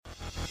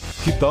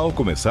Que tal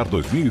começar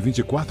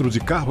 2024 de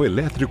carro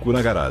elétrico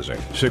na garagem?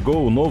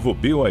 Chegou o novo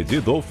BYD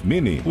Dolph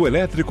Mini, o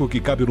elétrico que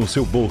cabe no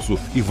seu bolso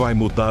e vai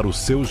mudar o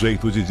seu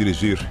jeito de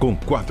dirigir. Com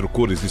 4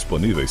 cores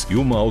disponíveis e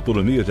uma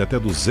autonomia de até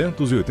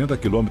 280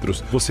 km,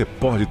 você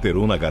pode ter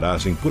um na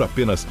garagem por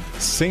apenas R$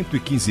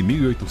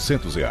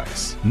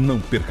 115.800. Não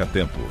perca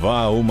tempo. Vá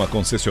a uma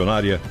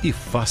concessionária e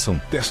faça um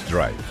test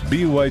drive.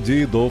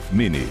 BYD Dolph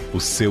Mini, o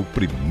seu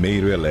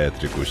primeiro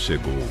elétrico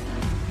chegou.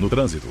 No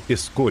trânsito,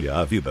 escolha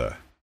a vida.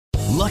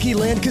 Lucky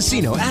Land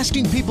Casino,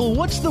 asking people,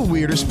 what's the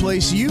weirdest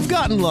place you've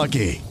gotten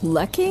lucky?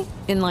 Lucky?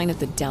 In line at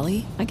the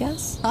deli, I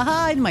guess?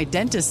 Aha, in my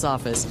dentist's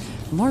office.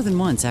 More than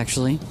once,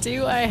 actually.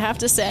 Do I have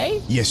to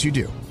say? Yes, you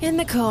do. In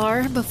the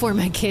car before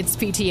my kids'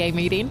 PTA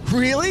meeting.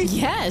 Really?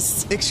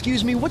 Yes.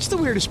 Excuse me, what's the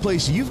weirdest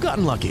place you've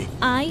gotten lucky?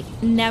 I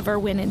never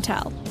win and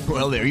tell.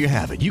 Well, there you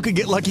have it. You can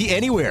get lucky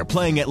anywhere,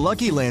 playing at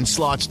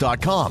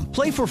LuckyLandSlots.com.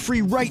 Play for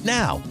free right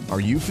now. Are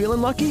you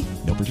feeling lucky?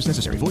 No purchase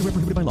necessary. Void where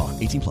prohibited by law.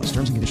 18+.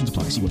 Terms and conditions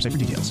apply. See website for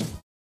details.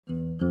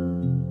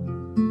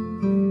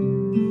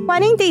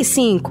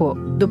 45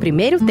 do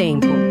primeiro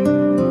tempo.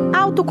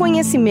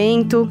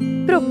 Autoconhecimento,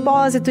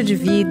 propósito de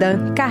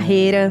vida,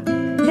 carreira,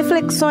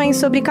 reflexões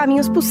sobre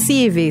caminhos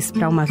possíveis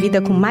para uma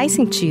vida com mais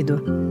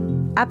sentido.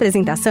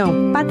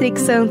 Apresentação: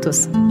 Patrick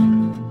Santos.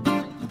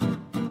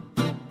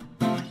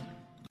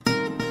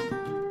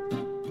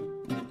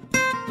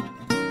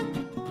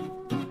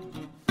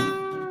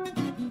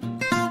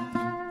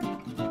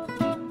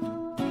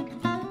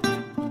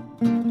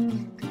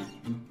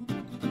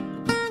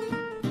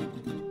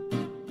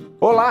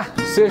 Olá,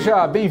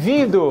 seja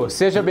bem-vindo,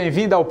 seja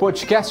bem-vinda ao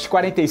podcast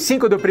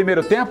 45 do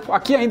primeiro tempo,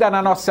 aqui ainda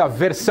na nossa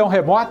versão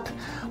remota,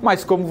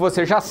 mas como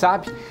você já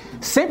sabe,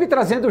 sempre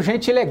trazendo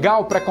gente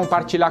legal para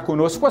compartilhar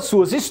conosco as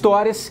suas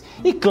histórias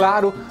e,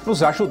 claro,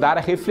 nos ajudar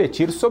a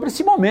refletir sobre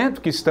esse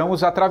momento que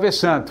estamos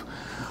atravessando.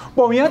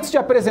 Bom, e antes de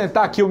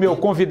apresentar aqui o meu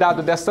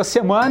convidado desta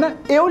semana,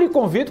 eu lhe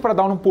convido para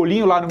dar um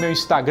pulinho lá no meu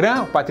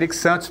Instagram,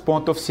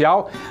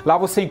 patricksantos.oficial. Lá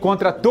você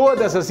encontra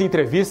todas as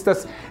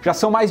entrevistas, já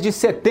são mais de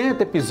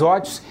 70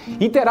 episódios.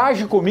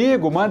 Interage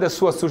comigo, manda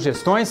suas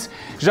sugestões.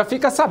 Já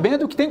fica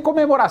sabendo que tem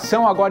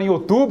comemoração agora em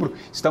outubro.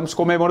 Estamos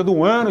comemorando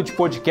um ano de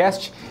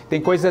podcast. Tem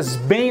coisas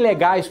bem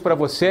legais para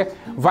você.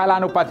 Vai lá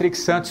no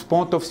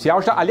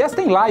patricksantos.oficial. Aliás,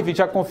 tem live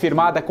já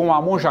confirmada com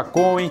a Monja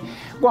Cohen,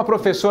 com a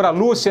professora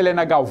Lúcia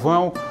Helena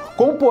Galvão,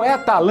 com o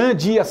poeta Alain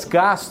Dias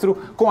Castro,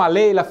 com a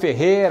Leila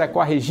Ferreira,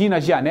 com a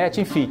Regina Gianetti,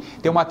 enfim,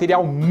 tem um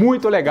material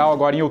muito legal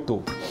agora em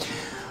outubro.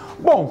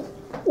 Bom,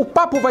 o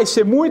papo vai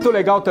ser muito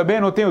legal também,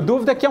 não tenho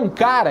dúvida, que é um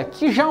cara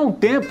que já há um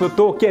tempo eu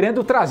estou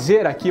querendo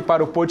trazer aqui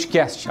para o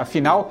podcast.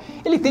 Afinal,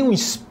 ele tem um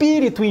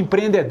espírito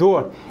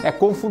empreendedor, é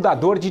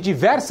cofundador de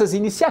diversas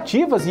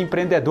iniciativas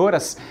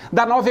empreendedoras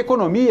da nova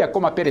economia,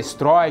 como a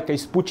Perestroika,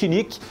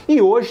 Sputnik e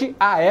hoje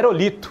a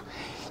Aerolito.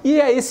 E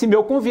esse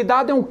meu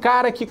convidado é um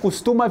cara que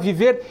costuma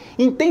viver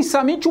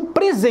intensamente o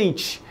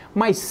presente,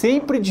 mas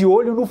sempre de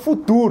olho no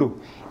futuro.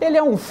 Ele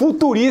é um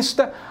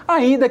futurista,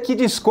 ainda que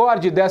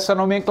discorde dessa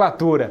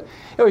nomenclatura.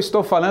 Eu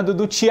estou falando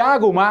do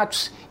Thiago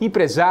Matos,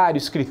 empresário,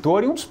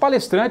 escritor e um dos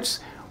palestrantes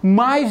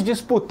mais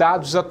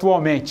disputados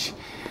atualmente.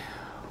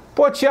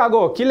 Pô,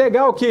 Thiago, que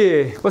legal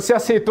que você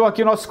aceitou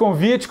aqui o nosso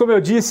convite. Como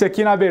eu disse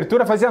aqui na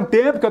abertura, fazia um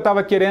tempo que eu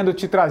estava querendo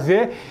te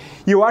trazer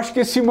e eu acho que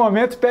esse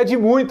momento pede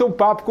muito um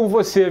papo com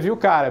você, viu,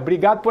 cara?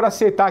 Obrigado por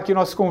aceitar aqui o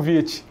nosso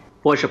convite.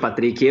 Poxa,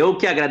 Patrick, eu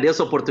que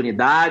agradeço a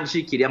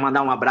oportunidade, queria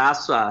mandar um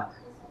abraço a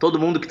todo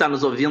mundo que está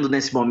nos ouvindo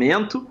nesse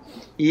momento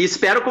e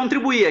espero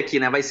contribuir aqui,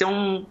 né? Vai ser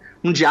um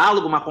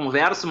diálogo, uma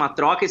conversa, uma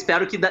troca,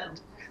 espero que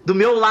do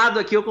meu lado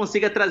aqui eu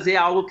consiga trazer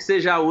algo que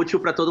seja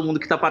útil para todo mundo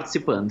que está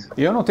participando.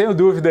 Eu não tenho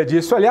dúvida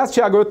disso. Aliás,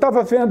 Thiago, eu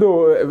estava vendo,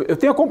 eu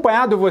tenho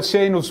acompanhado você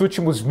aí nos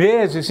últimos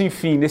meses,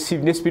 enfim,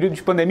 nesse período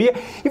de pandemia,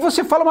 e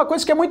você fala uma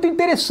coisa que é muito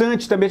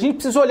interessante também. A gente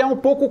precisa olhar um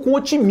pouco com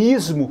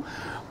otimismo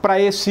para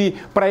esse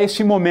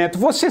momento.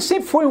 Você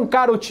sempre foi um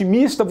cara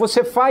otimista,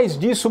 você faz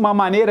disso uma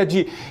maneira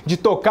de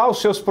tocar os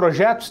seus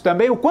projetos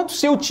também? O quanto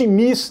ser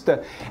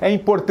otimista é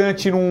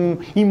importante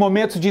em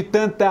momentos de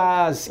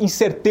tantas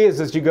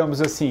incertezas,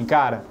 digamos assim,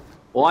 cara?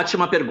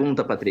 Ótima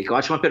pergunta, Patrick,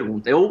 ótima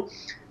pergunta. Eu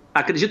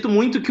acredito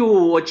muito que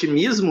o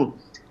otimismo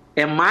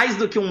é mais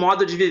do que um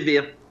modo de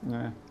viver.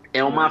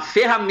 É uma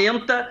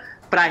ferramenta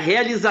para a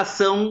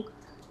realização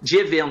de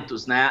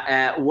eventos,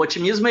 né? O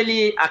otimismo,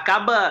 ele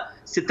acaba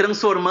se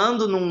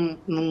transformando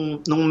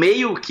num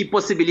meio que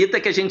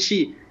possibilita que a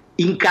gente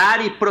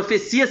encare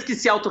profecias que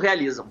se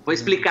autorrealizam. Vou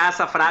explicar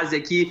essa frase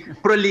aqui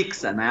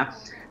prolixa, né?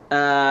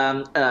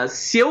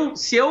 Se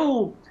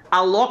eu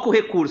aloco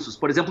recursos,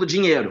 por exemplo,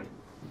 dinheiro,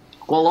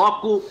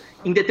 coloco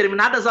em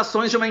determinadas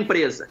ações de uma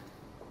empresa,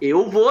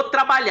 eu vou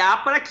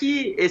trabalhar para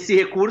que esse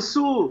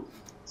recurso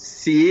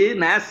se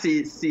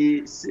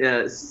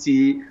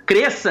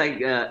cresça,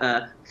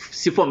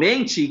 se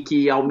fomente,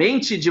 que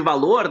aumente de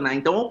valor, né?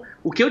 Então,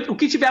 o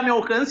que tiver a meu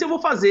alcance, eu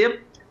vou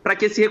fazer para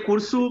que esse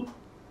recurso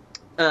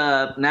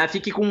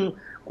fique com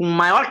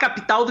maior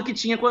capital do que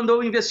tinha quando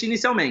eu investi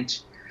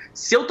inicialmente.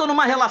 Se eu estou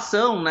numa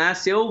relação, né?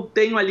 Se eu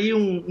tenho ali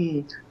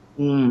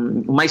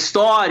uma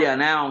história,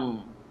 né?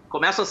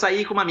 começo a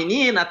sair com uma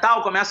menina,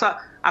 tal, começo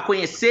a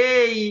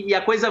conhecer e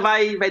a coisa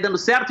vai dando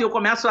certo e eu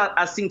começo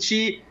a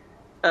sentir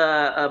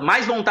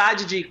mais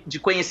vontade de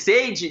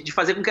conhecer e de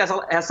fazer com que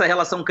essa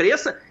relação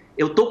cresça,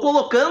 eu estou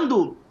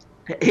colocando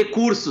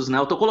recursos, né?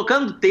 Eu estou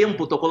colocando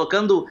tempo, estou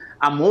colocando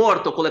amor,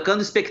 estou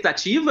colocando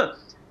expectativa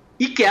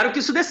e quero que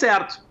isso dê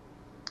certo.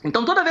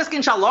 Então, toda vez que a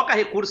gente aloca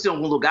recursos em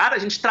algum lugar, a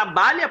gente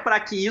trabalha para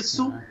que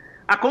isso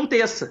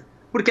aconteça,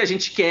 porque a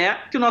gente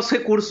quer que o nosso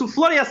recurso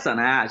floresça,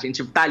 né? A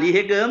gente está ali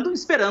regando,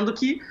 esperando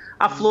que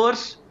a flor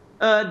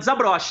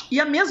desabroche. E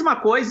a mesma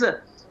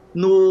coisa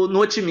no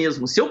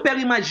otimismo. Se eu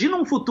imagino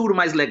um futuro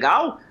mais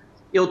legal,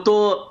 eu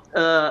estou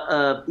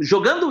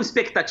jogando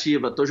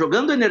expectativa, estou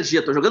jogando energia,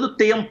 estou jogando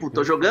tempo,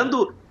 estou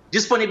jogando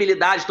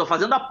disponibilidade, estou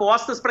fazendo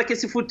apostas para que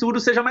esse futuro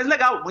seja mais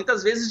legal,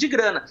 muitas vezes de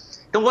grana.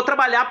 Então, vou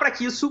trabalhar para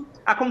que isso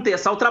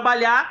aconteça. Ao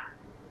trabalhar,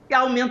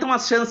 aumentam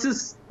as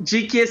chances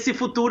de que esse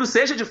futuro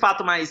seja de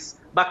fato mais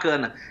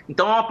bacana.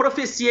 Então, é uma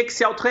profecia que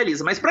se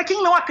autorrealiza. Mas para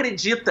quem não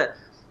acredita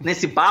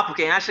nesse papo,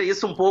 quem acha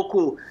isso um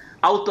pouco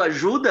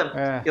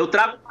autoajuda, eu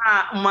trago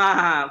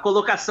uma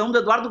colocação do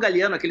Eduardo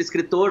Galeano, aquele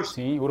escritor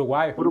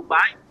uruguaio,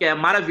 que é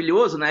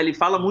maravilhoso, né? Ele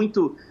fala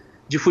muito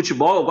de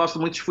futebol, eu gosto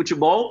muito de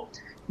futebol,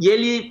 e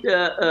ele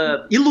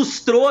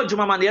ilustrou de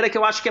uma maneira que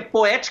eu acho que é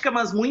poética,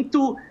 mas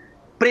muito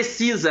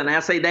precisa, né?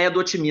 Essa ideia do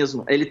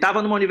otimismo. Ele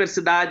estava numa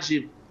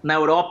universidade na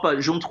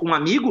Europa junto com um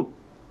amigo,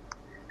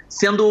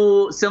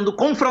 sendo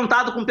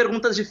confrontado com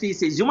perguntas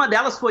difíceis. E uma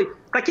delas foi,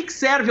 para que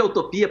serve a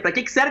utopia? Para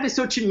que serve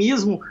esse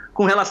otimismo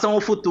com relação ao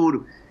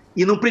futuro?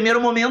 E no primeiro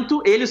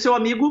momento, ele e o seu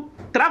amigo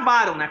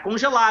travaram, né?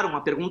 Congelaram,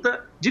 uma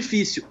pergunta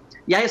difícil.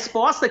 E a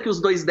resposta que os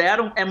dois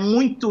deram é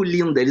muito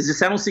linda. Eles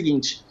disseram o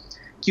seguinte,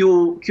 que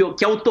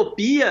a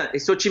utopia,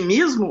 esse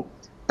otimismo,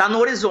 está no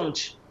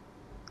horizonte.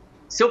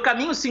 Se eu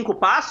caminho 5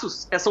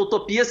 passos, essa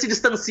utopia se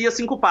distancia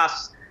 5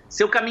 passos.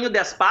 Se eu caminho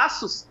 10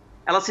 passos,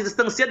 ela se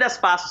distancia 10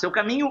 passos. Se eu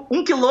caminho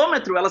 1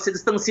 quilômetro, ela se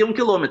distancia 1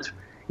 quilômetro.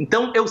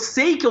 Então, eu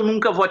sei que eu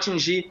nunca vou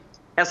atingir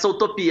essa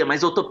utopia,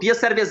 mas a utopia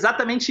serve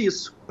exatamente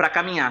isso, para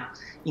caminhar.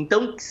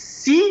 Então,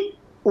 se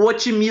o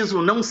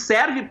otimismo não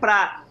serve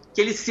para que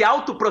ele se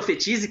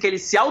autoprofetize, que ele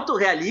se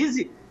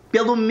autorrealize,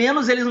 pelo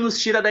menos ele nos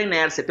tira da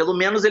inércia, pelo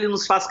menos ele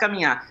nos faz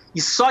caminhar.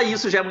 E só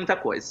isso já é muita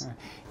coisa.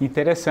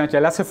 Interessante.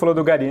 Aliás, você falou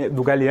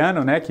do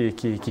Galeano, né,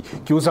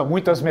 que usa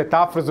muito as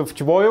metáforas do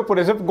futebol. Eu, por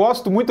exemplo,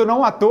 gosto muito,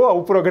 não à toa,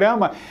 o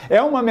programa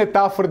é uma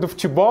metáfora do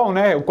futebol,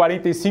 né, o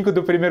 45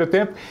 do primeiro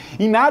tempo,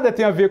 e nada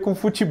tem a ver com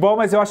futebol,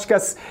 mas eu acho que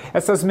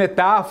essas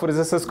metáforas,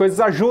 essas coisas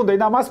ajudam,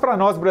 ainda mais para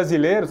nós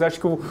brasileiros, acho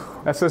que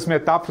essas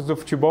metáforas do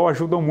futebol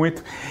ajudam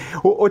muito.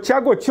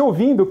 Tiago, te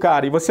ouvindo,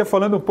 cara, e você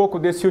falando um pouco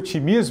desse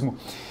otimismo,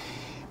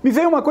 me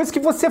veio uma coisa que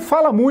você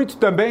fala muito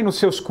também nos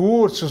seus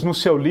cursos, no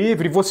seu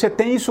livro, e você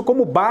tem isso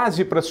como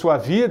base para a sua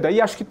vida, e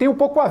acho que tem um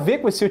pouco a ver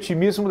com esse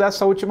otimismo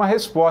dessa última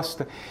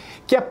resposta,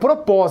 que é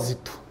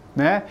propósito,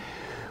 né?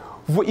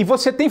 E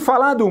você tem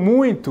falado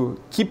muito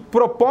que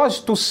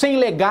propósito sem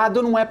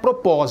legado não é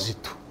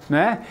propósito,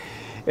 né?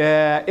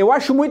 Eu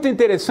acho muito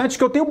interessante,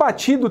 que eu tenho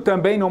batido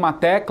também numa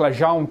tecla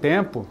já há um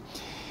tempo,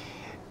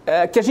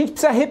 que a gente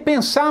precisa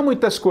repensar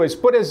muitas coisas.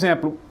 Por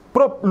exemplo,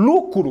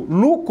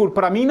 lucro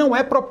para mim não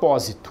é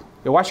propósito.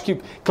 Eu acho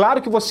que,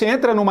 claro que você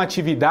entra numa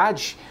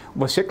atividade,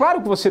 claro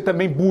que você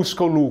também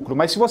busca o lucro,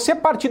 mas se você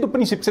partir do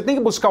princípio que você tem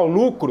que buscar o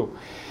lucro,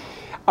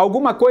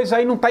 alguma coisa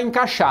aí não está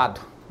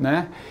encaixado,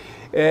 né?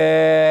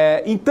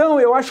 Então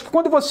eu acho que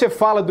quando você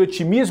fala do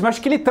otimismo,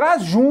 acho que ele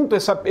traz junto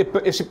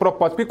esse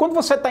propósito, porque quando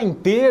você está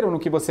inteiro no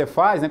que você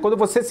faz, né, quando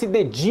você se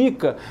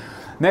dedica,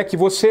 né, que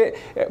você,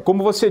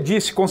 como você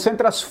disse,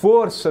 concentra as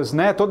forças,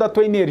 né, toda a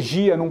tua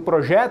energia num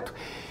projeto,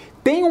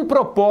 tem um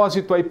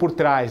propósito aí por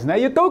trás,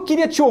 né? Então eu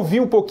queria te ouvir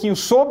um pouquinho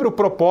sobre o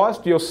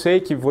propósito, e eu sei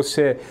que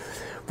você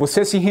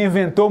se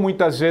reinventou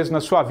muitas vezes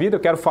na sua vida, eu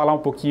quero falar um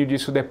pouquinho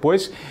disso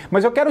depois,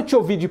 mas eu quero te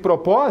ouvir de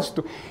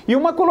propósito, e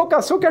uma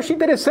colocação que eu achei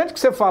interessante que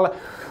você fala,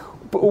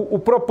 o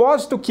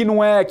propósito que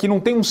não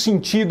tem um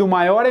sentido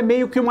maior é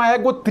meio que uma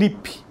ego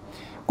trip.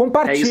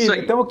 Compartilha,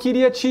 então eu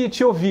queria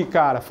te ouvir,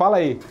 cara, fala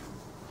aí.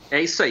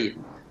 É isso aí.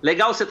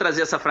 Legal você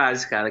trazer essa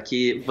frase, cara,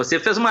 que você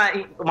fez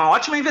uma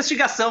ótima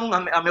investigação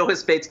a meu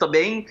respeito, tô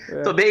bem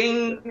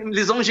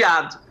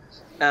lisonjeado.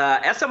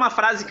 Essa é uma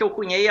frase que eu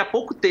cunhei há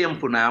pouco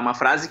tempo, né? Uma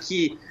frase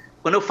que,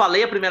 quando eu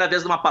falei a primeira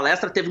vez numa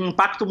palestra, teve um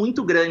impacto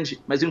muito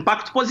grande, mas um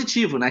impacto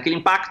positivo, né? Aquele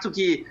impacto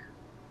que,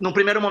 num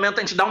primeiro momento,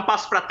 a gente dá um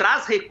passo para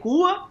trás,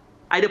 recua,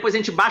 aí depois a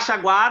gente baixa a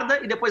guarda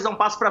e depois dá um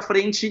passo para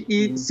frente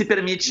e se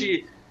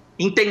permite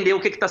entender o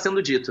que está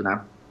sendo dito,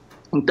 né?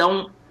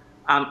 Então,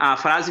 a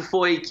frase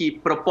foi que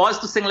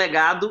propósito sem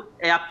legado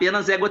é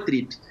apenas ego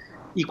trip.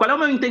 E qual é o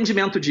meu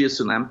entendimento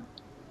disso, né?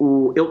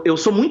 Eu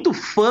sou muito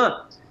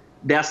fã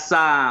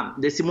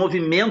desse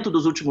movimento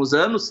dos últimos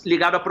anos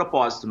ligado a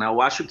propósito, né? Eu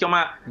acho que é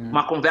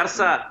uma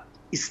conversa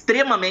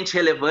extremamente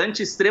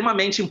relevante,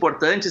 extremamente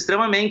importante,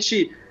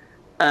 extremamente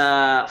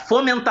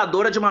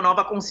fomentadora de uma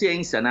nova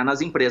consciência, né,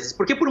 nas empresas.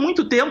 Porque por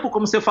muito tempo,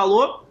 como você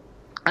falou,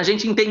 a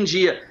gente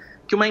entendia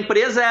que uma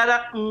empresa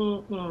era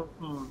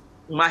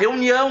uma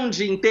reunião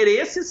de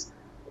interesses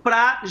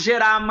para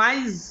gerar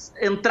mais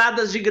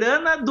entradas de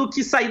grana do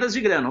que saídas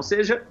de grana, ou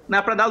seja,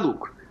 né, para dar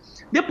lucro.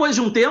 Depois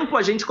de um tempo,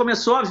 a gente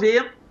começou a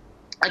ver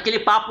aquele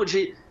papo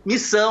de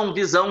missão,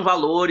 visão,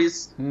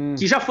 valores,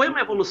 que já foi uma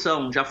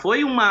evolução, já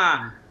foi um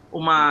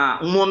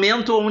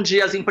momento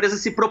onde as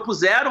empresas se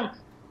propuseram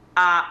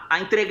a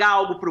entregar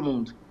algo para o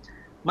mundo.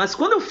 Mas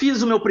quando eu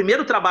fiz o meu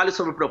primeiro trabalho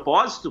sobre o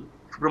propósito,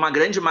 para uma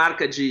grande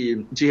marca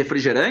de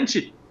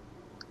refrigerante,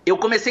 eu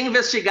comecei a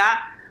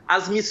investigar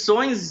as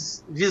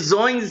missões,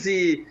 visões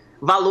e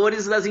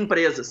valores das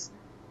empresas.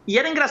 E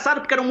era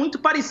engraçado porque eram muito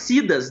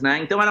parecidas, né?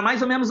 Então era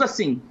mais ou menos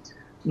assim: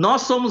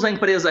 nós somos a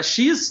empresa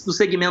X do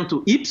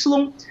segmento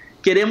Y,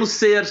 queremos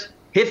ser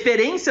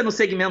referência no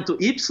segmento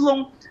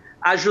Y,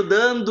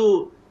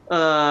 ajudando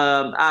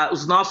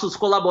os nossos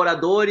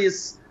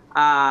colaboradores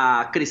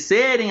a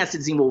crescerem, a se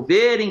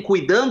desenvolverem,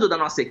 cuidando da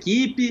nossa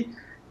equipe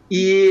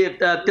e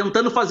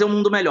tentando fazer um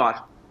mundo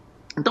melhor.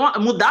 Então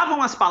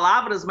mudavam as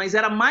palavras, mas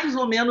era mais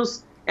ou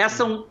menos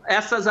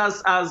essas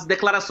as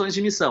declarações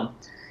de missão.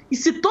 E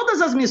se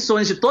todas as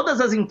missões de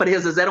todas as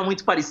empresas eram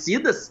muito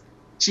parecidas,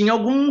 tinha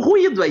algum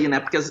ruído aí, né?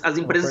 Porque as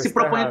empresas se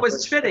propõem a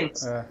coisas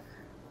diferentes.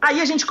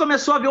 Aí a gente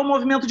começou a ver o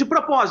movimento de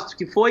propósito,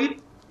 que foi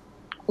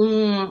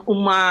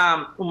um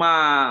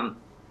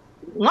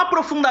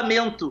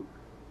aprofundamento,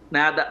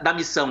 né, da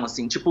missão,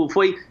 assim. Tipo,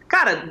 foi,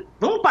 cara,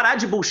 vamos parar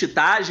de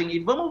bullshitagem e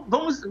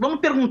vamos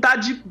perguntar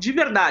de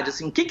verdade,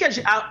 assim,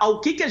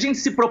 ao que a gente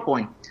se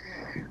propõe.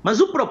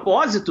 Mas o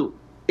propósito,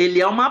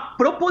 ele é uma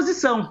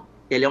proposição,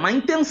 ele é uma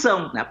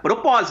intenção, né?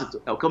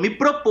 Propósito, é o que eu me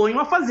proponho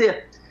a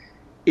fazer.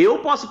 Eu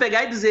posso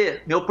pegar e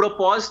dizer, meu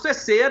propósito é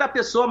ser a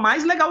pessoa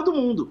mais legal do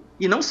mundo,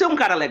 e não ser um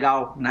cara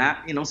legal, né?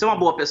 E não ser uma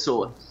boa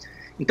pessoa.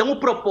 Então o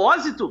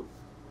propósito,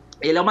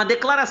 ele é uma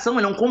declaração,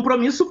 ele é um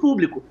compromisso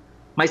público.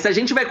 Mas se a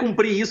gente vai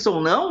cumprir isso ou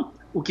não,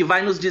 o que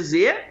vai nos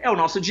dizer é o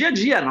nosso dia a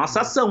dia, a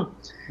nossa ação.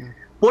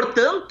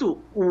 Portanto,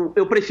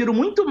 eu prefiro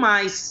muito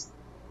mais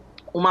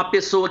uma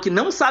pessoa que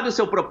não sabe o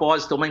seu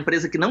propósito, uma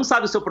empresa que não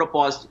sabe o seu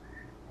propósito,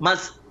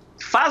 mas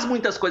faz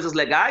muitas coisas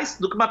legais,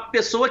 do que uma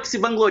pessoa que se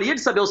vangloria de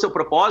saber o seu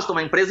propósito,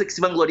 uma empresa que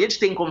se vangloria de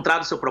ter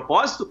encontrado o seu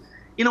propósito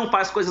e não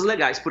faz coisas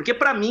legais. Porque,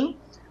 para mim,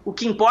 o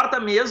que importa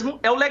mesmo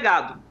é o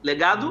legado.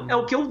 Legado é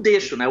o que eu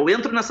deixo, né? Eu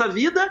entro nessa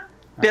vida,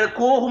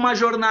 percorro uma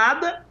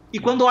jornada e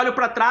quando olho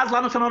para trás,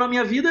 lá no final da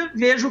minha vida,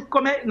 vejo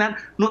como né,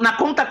 na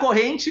conta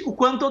corrente o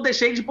quanto eu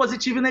deixei de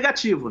positivo e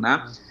negativo,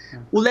 né?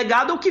 O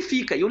legado é o que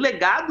fica. E o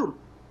legado,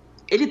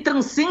 ele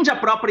transcende a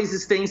própria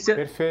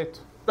existência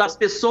das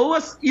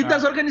pessoas e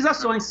das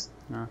organizações.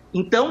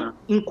 Então,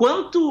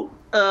 enquanto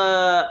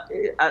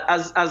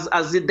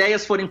as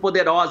ideias forem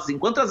poderosas,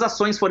 enquanto as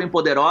ações forem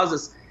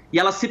poderosas e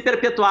elas se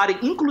perpetuarem,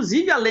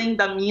 inclusive além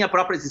da minha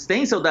própria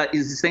existência ou da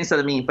existência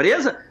da minha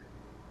empresa,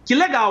 que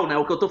legal, né?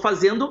 O que eu estou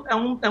fazendo é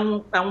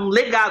um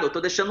legado, eu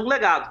estou deixando um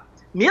legado.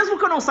 Mesmo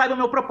que eu não saiba o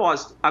meu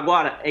propósito.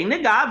 Agora, é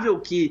inegável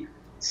que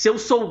se eu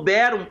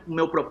souber o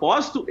meu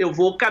propósito, eu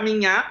vou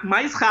caminhar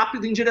mais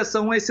rápido em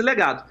direção a esse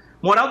legado.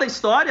 Moral da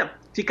história,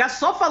 ficar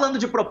só falando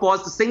de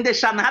propósito sem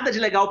deixar nada de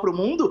legal para o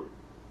mundo,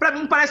 para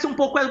mim parece um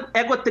pouco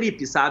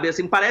egotrip, sabe?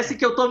 Assim, parece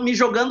que eu estou me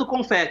jogando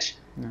confete.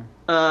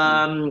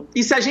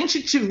 E se a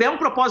gente tiver um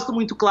propósito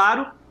muito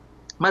claro,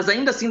 mas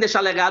ainda assim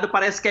deixar legado,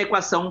 parece que a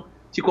equação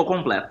ficou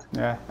completa.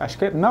 Acho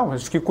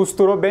que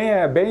costurou bem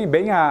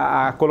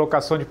a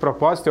colocação de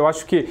propósito. Eu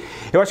acho que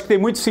tem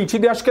muito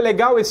sentido e acho que é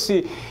legal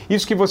isso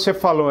que você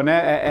falou,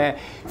 né?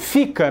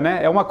 Fica, né?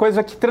 É uma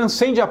coisa que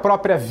transcende a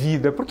própria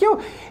vida. Porque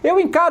eu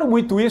encaro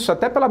muito isso,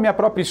 até pela minha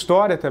própria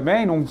história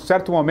também. Num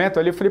certo momento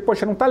ali eu falei,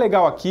 poxa, não tá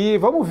legal aqui,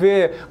 vamos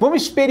ver,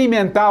 vamos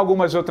experimentar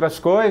algumas outras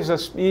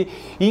coisas e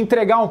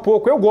entregar um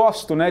pouco. Eu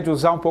gosto, né, de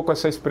usar um pouco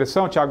essa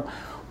expressão, Thiago,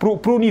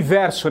 para o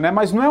universo, né?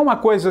 Mas não é uma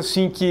coisa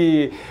assim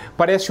que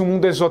parece um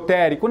mundo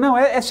esotérico, não,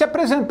 é se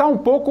apresentar um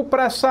pouco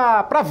para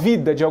a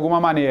vida de alguma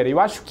maneira. Eu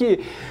acho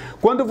que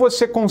quando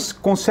você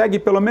consegue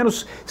pelo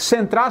menos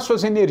centrar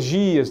suas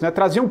energias, né?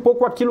 Trazer um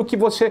pouco aquilo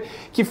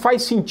que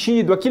faz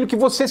sentido, aquilo que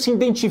você se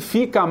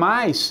identifica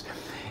mais,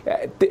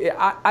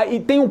 e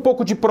tem um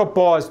pouco de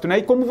propósito, né?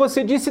 E como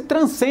você disse,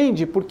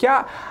 transcende, porque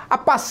a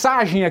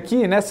passagem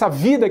aqui, nessa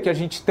vida que a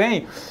gente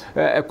tem,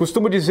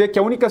 costumo dizer que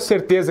a única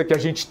certeza que a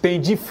gente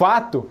tem de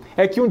fato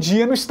é que um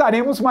dia não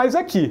estaremos mais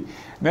aqui,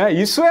 né?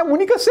 Isso é a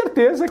única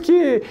certeza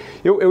que...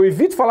 Eu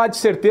evito falar de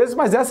certeza,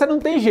 mas essa não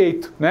tem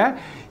jeito, né?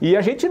 E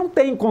a gente não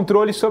tem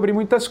controle sobre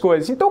muitas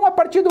coisas. Então, a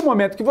partir do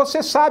momento que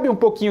você sabe um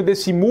pouquinho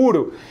desse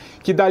muro,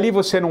 que dali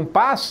você não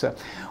passa,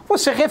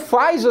 você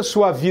refaz a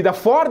sua vida, a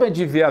forma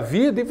de ver a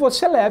vida, e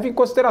você leva em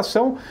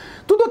consideração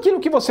tudo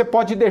aquilo que você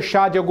pode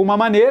deixar de alguma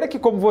maneira, que,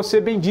 como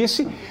você bem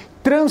disse,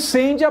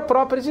 transcende a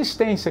própria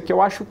existência, que eu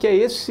acho que é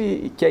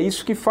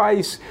isso que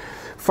faz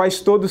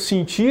todo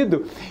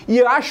sentido. E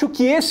eu acho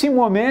que esse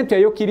momento, e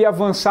aí eu queria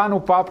avançar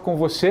no papo com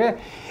você,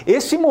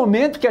 esse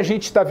momento que a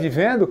gente está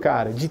vivendo,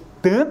 cara, de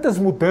tantas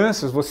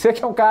mudanças, você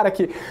que é um cara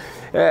que...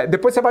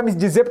 depois você vai me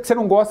dizer porque você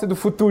não gosta do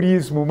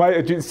futurismo,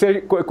 de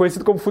ser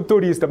conhecido como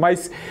futurista,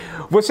 mas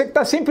você que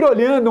está sempre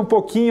olhando um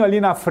pouquinho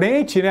ali na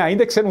frente, né,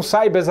 ainda que você não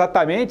saiba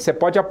exatamente, você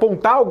pode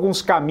apontar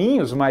alguns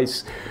caminhos,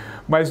 mas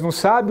mas não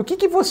sabe. O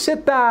que você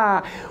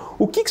tá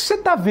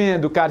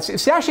vendo, cara?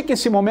 Você acha que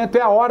esse momento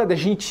é a hora da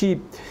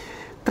gente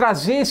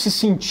trazer esse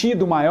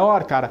sentido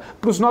maior, cara,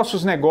 para os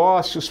nossos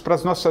negócios, para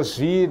as nossas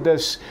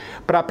vidas,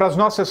 para as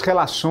nossas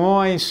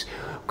relações?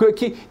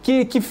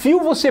 Que fio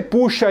você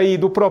puxa aí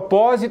do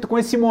propósito com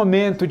esse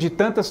momento de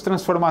tantas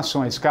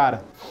transformações,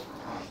 cara?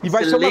 E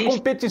vai ser uma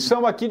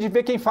competição aqui de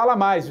ver quem fala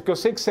mais, porque eu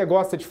sei que você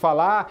gosta de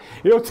falar,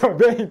 eu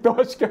também, então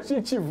acho que a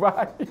gente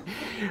vai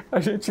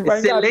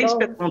Excelente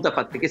pergunta,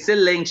 Patrick,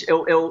 excelente.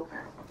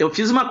 Eu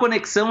fiz uma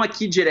conexão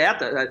aqui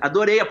direta,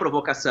 adorei a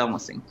provocação,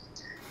 assim,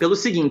 pelo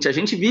seguinte: a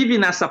gente vive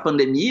nessa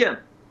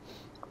pandemia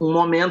um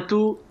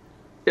momento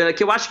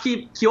que eu acho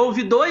que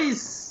houve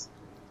dois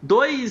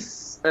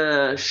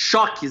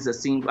choques,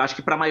 assim, acho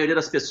que para a maioria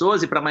das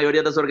pessoas e para a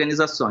maioria das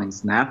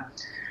organizações, né?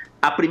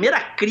 A primeira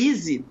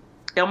crise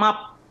é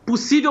uma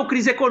possível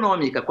crise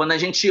econômica, quando a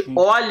gente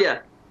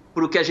olha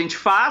para o que a gente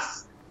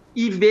faz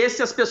e vê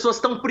se as pessoas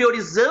estão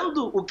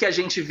priorizando o que a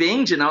gente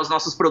vende, né, os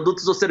nossos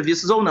produtos ou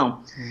serviços ou não.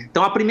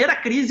 Então, a primeira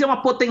crise é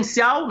uma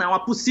potencial, né, uma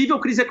possível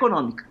crise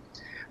econômica.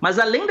 Mas,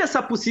 além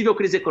dessa possível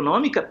crise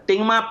econômica, tem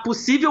uma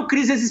possível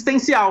crise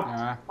existencial.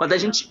 Quando a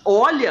gente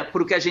olha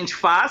para o que a gente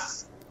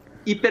faz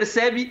e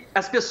percebe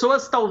as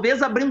pessoas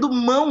talvez abrindo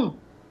mão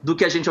do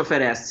que a gente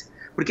oferece.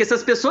 Porque se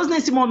as pessoas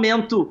nesse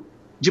momento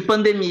de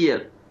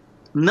pandemia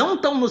não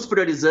estão nos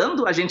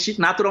priorizando, a gente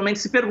naturalmente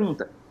se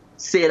pergunta: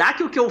 será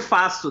que o que eu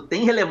faço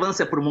tem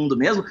relevância para o mundo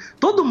mesmo?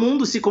 Todo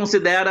mundo se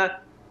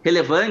considera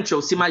relevante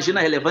ou se imagina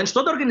relevante,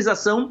 toda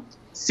organização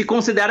se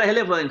considera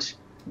relevante,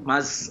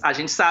 mas a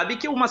gente sabe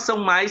que umas são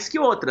mais que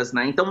outras,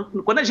 né? Então,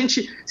 quando a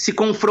gente se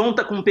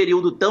confronta com um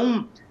período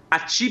tão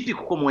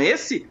atípico como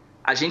esse,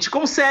 a gente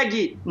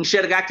consegue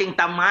enxergar quem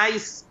está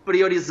mais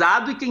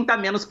priorizado e quem está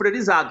menos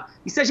priorizado.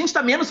 E se a gente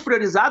está menos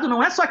priorizado,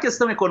 não é só a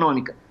questão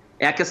econômica,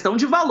 é a questão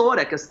de valor,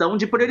 é a questão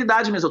de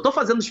prioridade mesmo. Eu estou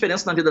fazendo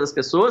diferença na vida das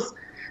pessoas.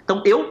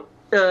 Então, eu,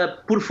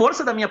 por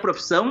força da minha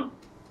profissão,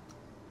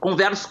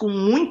 converso com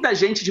muita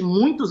gente de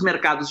muitos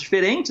mercados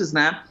diferentes,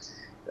 né?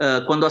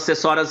 Quando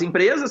assessoro as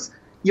empresas,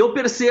 e eu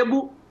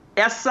percebo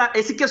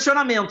esse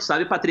questionamento,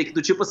 sabe, Patrick?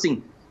 Do tipo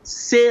assim,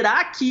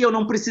 será que eu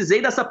não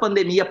precisei dessa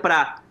pandemia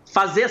para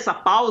fazer essa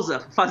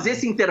pausa, fazer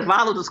esse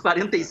intervalo dos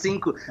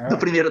 45 do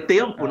primeiro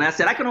tempo, né?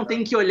 Será que eu não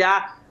tenho que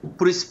olhar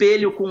para o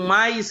espelho com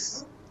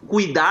mais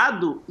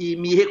cuidado e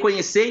me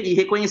reconhecer e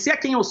reconhecer a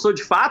quem eu sou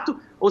de fato?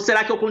 Ou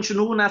será que eu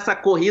continuo nessa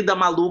corrida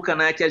maluca,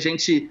 né, que a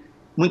gente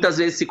muitas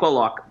vezes se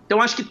coloca?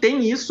 Então, acho que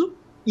tem isso,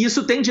 e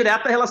isso tem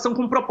direta relação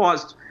com o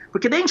propósito.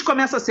 Porque daí a gente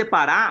começa a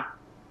separar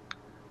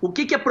o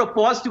que é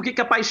propósito e o que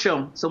é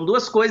paixão. São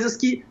duas coisas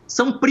que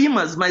são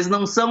primas, mas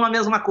não são a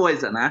mesma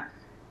coisa, né?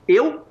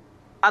 Eu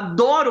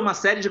adoro uma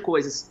série de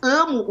coisas,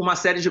 amo uma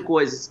série de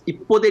coisas e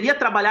poderia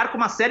trabalhar com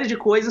uma série de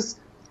coisas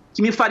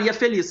que me faria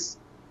feliz.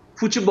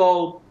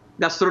 Futebol,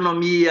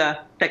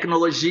 gastronomia,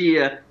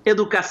 tecnologia,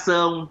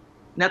 educação,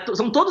 né?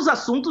 São todos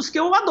assuntos que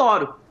eu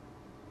adoro.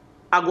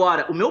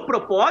 Agora, o meu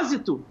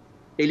propósito,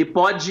 ele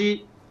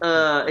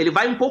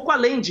vai um pouco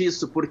além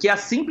disso, porque a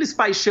simples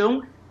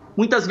paixão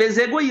muitas vezes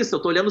é egoísta. Eu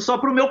estou olhando só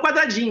para o meu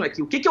quadradinho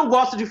aqui. O que eu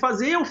gosto de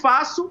fazer, eu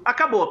faço,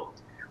 acabou.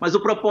 Mas o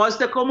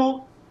propósito é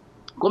como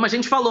a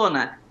gente falou,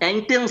 né? É a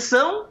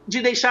intenção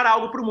de deixar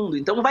algo para o mundo.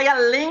 Então vai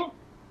além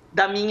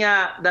da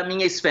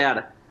minha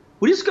esfera.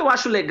 Por isso que eu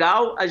acho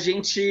legal a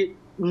gente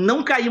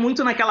não cair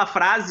muito naquela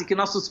frase que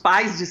nossos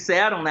pais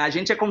disseram, né? A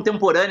gente é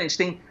contemporâneo, a gente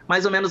tem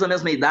mais ou menos a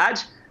mesma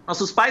idade.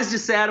 Nossos pais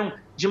disseram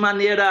de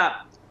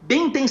maneira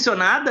bem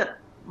intencionada,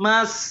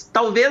 mas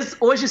talvez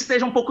hoje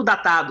esteja um pouco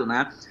datado,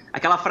 né?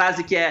 Aquela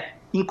frase que é: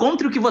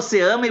 encontre o que você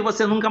ama e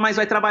você nunca mais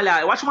vai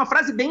trabalhar. Eu acho uma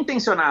frase bem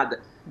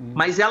intencionada,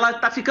 mas ela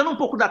tá ficando um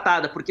pouco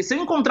datada, porque se eu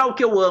encontrar o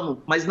que eu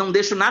amo, mas não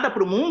deixo nada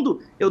pro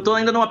mundo, eu tô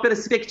ainda numa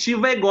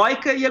perspectiva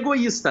egóica e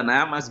egoísta,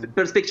 né? Uma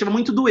perspectiva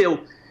muito do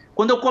eu.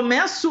 Quando eu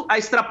começo a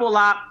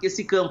extrapolar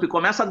esse campo e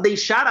começo a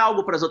deixar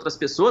algo para as outras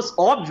pessoas,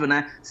 óbvio,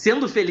 né?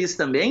 Sendo feliz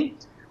também,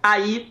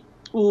 aí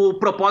o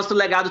propósito e o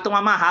legado estão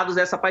amarrados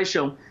a essa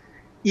paixão.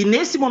 E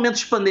nesse momento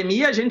de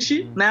pandemia, a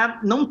gente, né,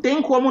 não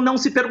tem como não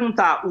se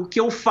perguntar: o que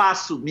eu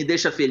faço me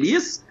deixa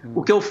feliz?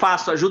 O que eu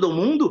faço ajuda o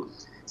mundo?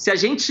 Se a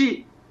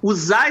gente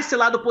usar esse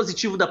lado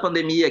positivo da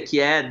pandemia, que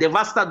é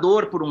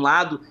devastador por um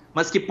lado,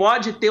 mas que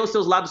pode ter os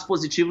seus lados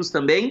positivos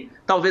também,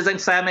 talvez a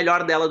gente saia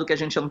melhor dela do que a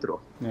gente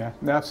entrou.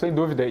 Sem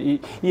dúvida. E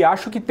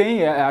acho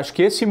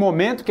que esse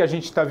momento que a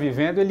gente está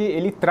vivendo,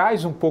 ele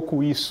traz um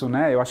pouco isso,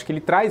 né? Eu acho que ele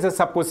traz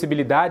essa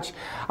possibilidade,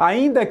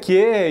 ainda que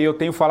eu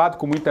tenho falado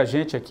com muita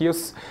gente aqui,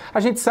 a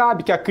gente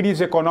sabe que a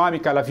crise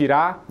econômica ela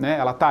virá, né?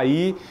 Ela está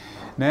aí,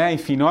 né?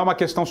 Enfim, não é uma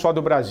questão só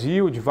do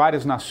Brasil, de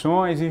várias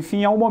nações,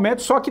 enfim, é um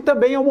momento, só que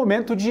também é um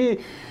momento de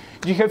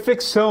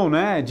reflexão,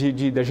 né?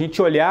 Da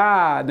gente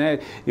olhar, né?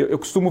 Eu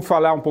costumo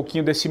falar um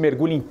pouquinho desse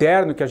mergulho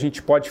interno que a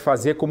gente pode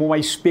fazer como uma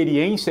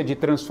experiência de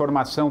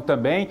transformação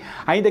também,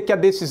 ainda que a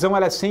decisão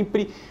ela é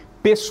sempre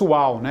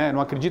pessoal, né?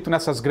 Não acredito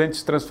nessas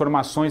grandes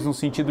transformações no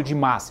sentido de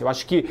massa. Eu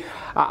acho que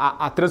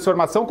a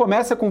transformação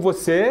começa com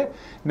você,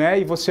 né?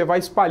 E você vai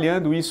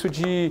espalhando isso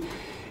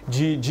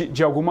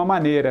de alguma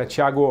maneira,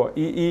 Thiago.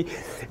 E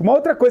uma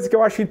outra coisa que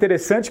eu acho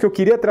interessante, que eu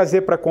queria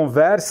trazer para a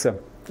conversa,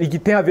 e que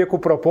tem a ver com o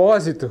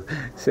propósito,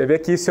 você vê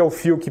que isso é o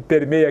fio que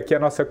permeia aqui a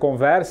nossa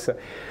conversa.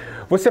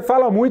 Você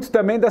fala muito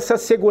também dessa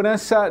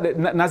segurança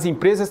nas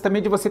empresas,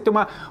 também de você ter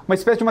uma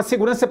espécie de uma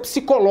segurança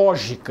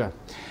psicológica.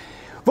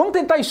 Vamos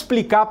tentar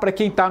explicar para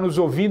quem está nos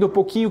ouvindo um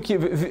pouquinho,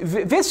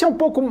 vê se é um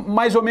pouco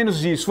mais ou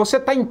menos isso. Você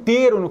está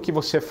inteiro no que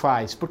você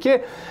faz,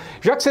 porque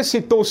já que você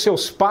citou os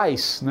seus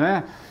pais,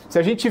 né? Se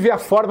a gente vê a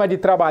forma de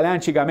trabalhar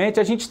antigamente,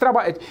 a gente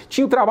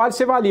tinha o trabalho,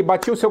 você vai ali,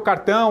 batia o seu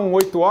cartão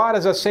 8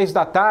 horas, às 6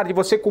 da tarde,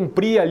 você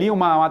cumpria ali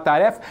uma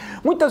tarefa.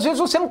 Muitas vezes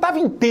você não estava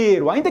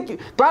inteiro, ainda que,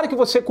 claro que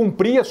você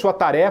cumpria a sua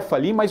tarefa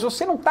ali, mas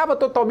você não estava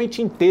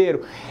totalmente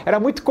inteiro. Era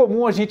muito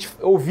comum a gente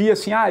ouvir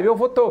assim, eu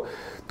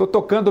tô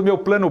tocando o meu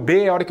plano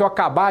B, a hora que eu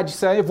acabar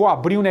disso aí eu vou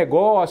abrir um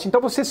negócio.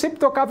 Então você sempre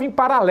tocava em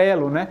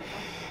paralelo, né?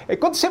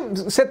 Quando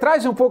você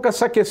traz um pouco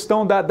essa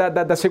questão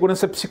da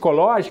segurança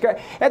psicológica,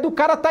 é do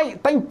cara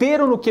tá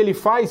inteiro no que ele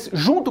faz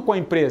junto com a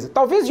empresa.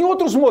 Talvez em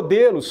outros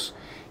modelos,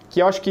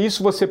 que eu acho que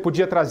isso você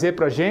podia trazer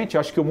para a gente,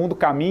 eu acho que o mundo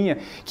caminha.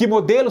 Que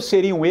modelos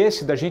seriam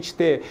esse da gente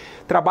ter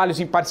trabalhos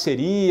em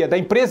parceria, da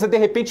empresa de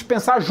repente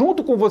pensar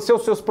junto com você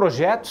os seus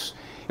projetos?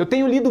 Eu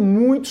tenho lido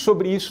muito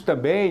sobre isso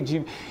também,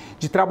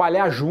 de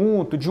trabalhar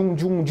junto, de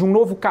um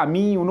novo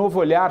caminho, um novo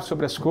olhar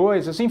sobre as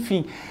coisas,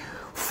 enfim.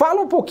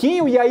 Fala um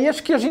pouquinho, e aí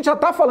acho que a gente já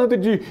está falando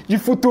de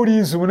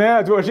futurismo, né?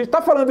 A gente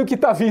está falando do que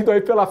está vindo aí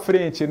pela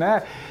frente,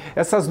 né?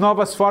 Essas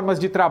novas formas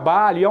de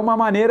trabalho, e é uma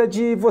maneira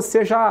de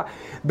você já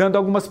dando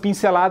algumas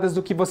pinceladas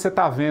do que você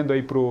está vendo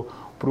aí para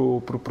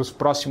os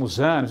próximos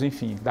anos,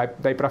 enfim,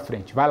 daí para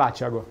frente. Vai lá,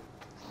 Thiago.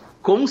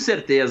 Com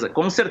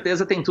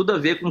certeza tem tudo a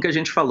ver com o que a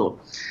gente falou.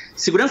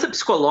 Segurança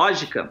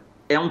psicológica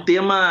é um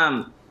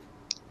tema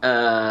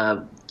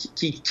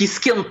que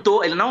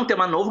esquentou, ele não é um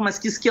tema novo, mas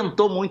que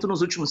esquentou muito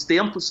nos últimos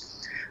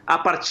tempos, a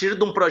partir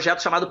de um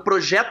projeto chamado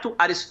Projeto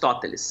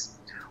Aristóteles.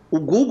 O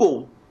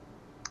Google,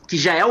 que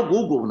já é o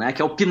Google, né,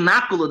 que é o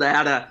pináculo da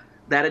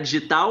era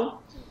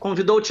digital,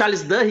 convidou o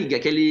Charles Duhigg,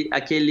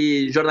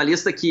 aquele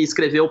jornalista que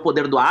escreveu O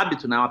Poder do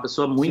Hábito, né, uma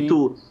pessoa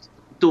muito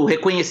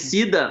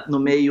reconhecida no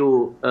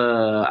meio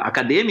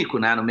acadêmico,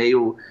 né, no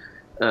meio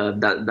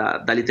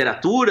da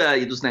literatura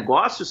e dos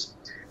negócios,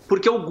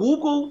 porque o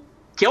Google,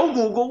 que é o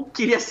Google,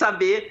 queria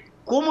saber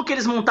como que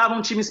eles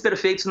montavam times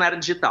perfeitos na era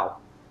digital.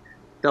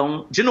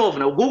 Então, de novo,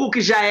 né, o Google, que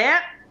já é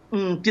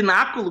um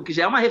pináculo, que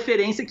já é uma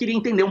referência, queria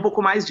entender um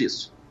pouco mais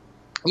disso.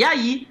 E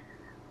aí,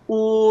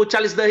 o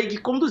Charles Duhigg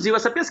conduziu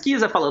essa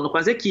pesquisa, falando com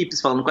as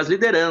equipes, falando com as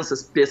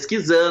lideranças,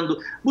 pesquisando,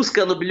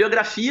 buscando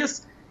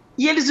bibliografias,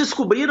 e eles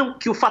descobriram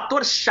que o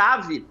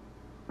fator-chave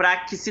para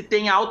que se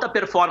tenha alta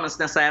performance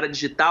nessa era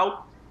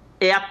digital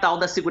é a tal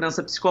da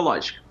segurança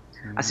psicológica.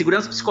 A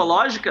segurança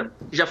psicológica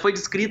já foi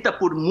descrita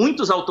por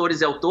muitos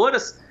autores e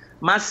autoras,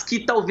 mas que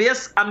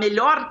talvez a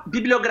melhor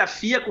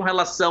bibliografia com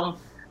relação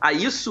a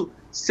isso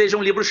seja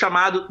um livro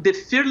chamado The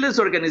Fearless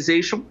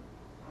Organization,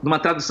 numa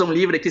tradução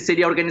livre aqui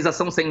seria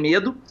Organização Sem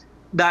Medo,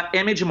 da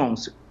Emmett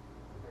Monsio.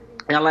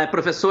 Ela é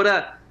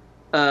professora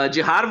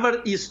de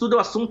Harvard e estuda o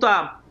assunto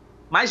há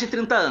mais de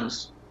 30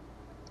 anos.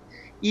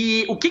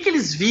 E o que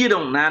eles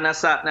viram, né,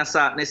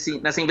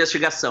 nessa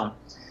investigação?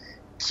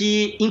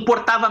 Que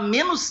importava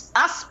menos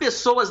as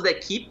pessoas da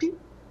equipe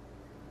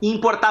e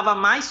importava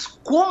mais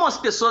como as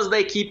pessoas da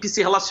equipe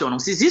se relacionam.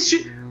 Se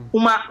existe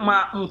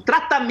um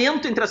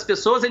tratamento entre as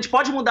pessoas, a gente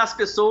pode mudar as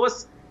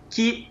pessoas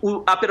que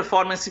a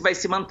performance vai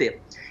se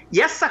manter.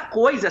 E essa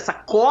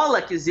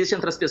cola que existe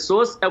entre as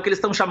pessoas é o que eles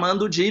estão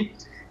chamando de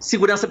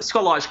segurança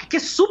psicológica, que é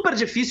super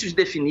difícil de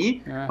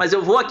definir, mas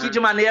eu vou aqui de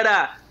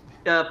maneira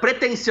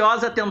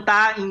pretensiosa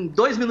tentar em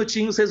 2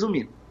 minutinhos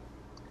resumir.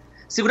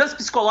 Segurança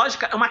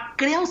psicológica é uma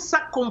crença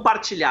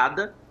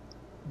compartilhada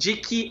de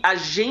que a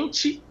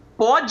gente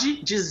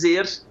pode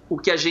dizer o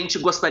que a gente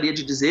gostaria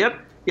de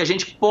dizer e a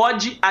gente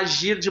pode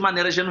agir de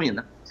maneira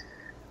genuína.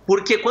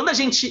 Porque quando a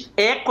gente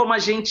é como a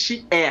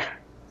gente é,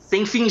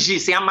 sem fingir,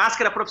 sem a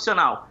máscara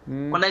profissional,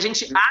 quando a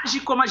gente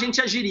age como a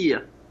gente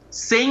agiria,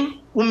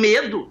 sem o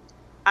medo,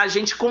 a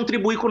gente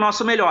contribui com o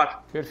nosso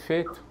melhor.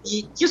 Perfeito.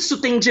 E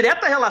isso tem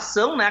direta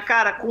relação, né,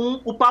 cara,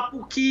 com o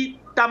papo que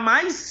está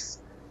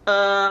mais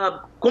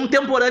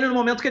contemporâneo no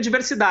momento, que é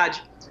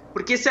diversidade.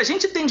 Porque se a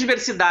gente tem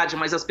diversidade,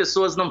 mas as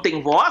pessoas não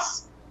têm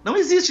voz, não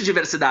existe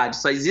diversidade,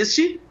 só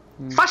existe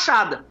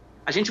fachada.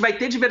 A gente vai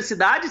ter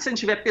diversidade se a gente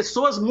tiver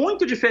pessoas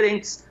muito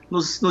diferentes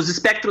nos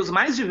espectros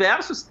mais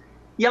diversos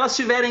e elas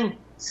tiverem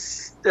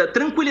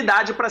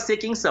tranquilidade para ser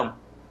quem são.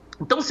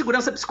 Então,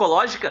 segurança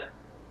psicológica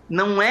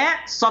não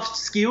é soft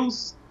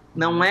skills,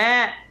 não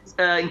é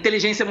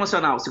inteligência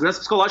emocional. Segurança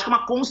psicológica é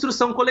uma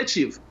construção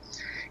coletiva.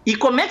 E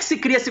como é que se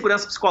cria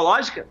segurança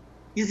psicológica?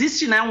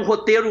 Existe, né, um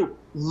roteiro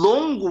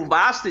longo,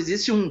 vasto,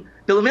 existe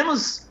pelo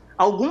menos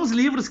alguns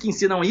livros que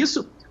ensinam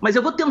isso, mas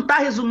eu vou tentar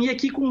resumir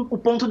aqui com o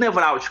ponto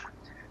nevrálgico.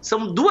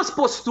 São 2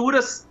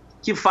 posturas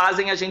que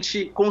fazem a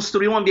gente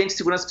construir um ambiente de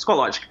segurança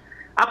psicológica.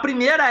 A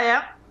primeira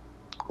é,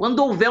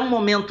 quando houver um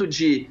momento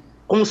de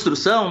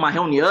construção, uma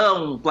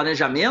reunião, um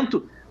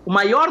planejamento, o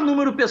maior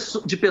número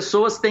de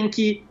pessoas tem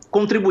que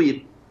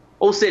contribuir.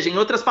 Ou seja, em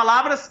outras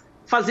palavras,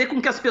 fazer com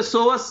que as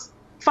pessoas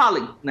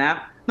falem,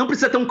 né? Não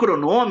precisa ter um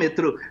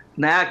cronômetro,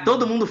 né?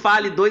 Todo mundo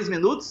fale 2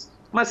 minutos,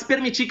 mas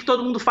permitir que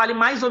todo mundo fale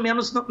mais ou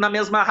menos na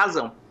mesma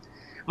razão.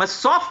 Mas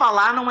só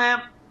falar não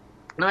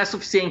é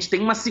suficiente.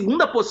 Tem uma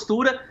segunda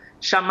postura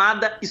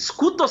chamada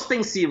escuta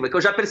ostensiva, que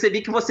eu já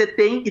percebi que você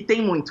tem e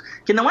tem muito.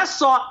 Que não é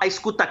só a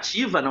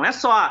escutativa, não é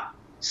só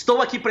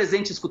estou aqui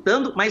presente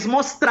escutando, mas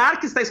mostrar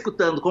que está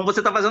escutando, como você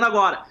está fazendo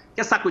agora.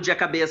 Quer sacudir a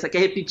cabeça, quer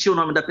repetir o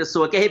nome da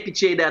pessoa, quer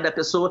repetir a ideia da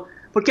pessoa.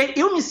 Porque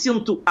eu me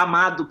sinto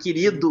amado,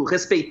 querido,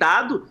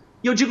 respeitado,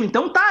 e eu digo,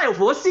 então tá, eu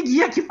vou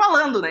seguir aqui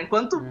falando, né?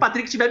 Enquanto o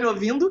Patrick estiver me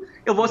ouvindo,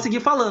 eu vou seguir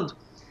falando.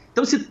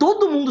 Então, se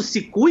todo mundo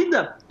se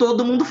cuida,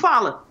 todo mundo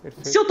fala.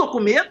 Perfeito. Se eu tô com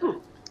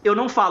medo, eu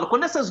não falo.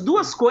 Quando essas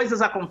duas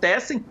coisas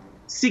acontecem,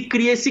 se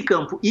cria esse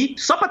campo. E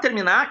só para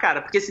terminar,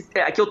 cara, porque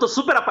aqui eu tô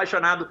super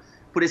apaixonado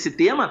por esse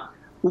tema,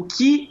 o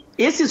que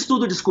esse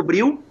estudo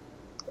descobriu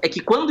é que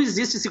quando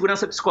existe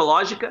segurança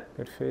psicológica,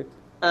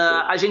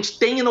 a gente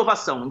tem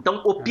inovação.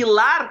 Então, o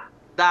pilar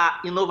da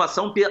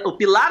inovação, o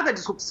pilar da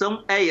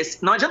disrupção é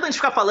esse. Não adianta a gente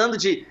ficar falando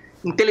de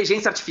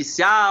inteligência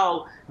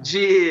artificial,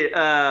 de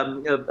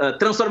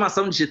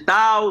transformação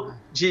digital,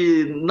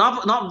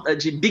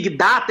 de big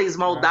data e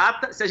small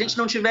data, se a gente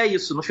não tiver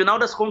isso. No final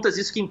das contas,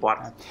 isso que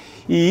importa.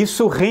 E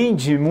isso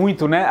rende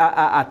muito, né?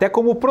 Até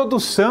como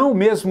produção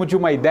mesmo de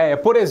uma ideia.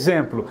 Por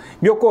exemplo,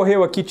 me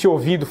ocorreu aqui te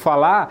ouvindo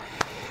falar...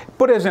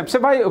 Por exemplo, você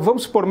vai,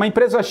 vamos supor, uma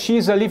empresa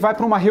X ali vai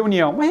para uma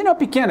reunião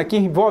pequena que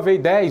envolve aí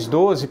 10,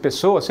 12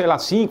 pessoas, sei lá,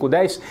 5,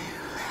 10...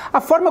 A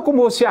forma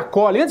como você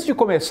acolhe, antes de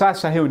começar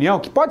essa reunião,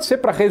 que pode ser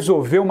para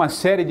resolver uma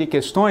série de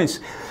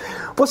questões,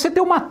 você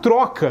tem uma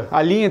troca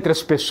ali entre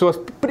as pessoas.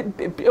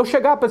 Eu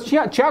chegava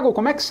para Tiago,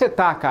 como é que você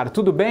tá, cara?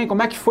 Tudo bem?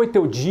 Como é que foi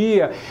teu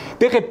dia?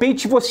 De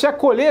repente você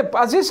acolher,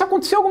 às vezes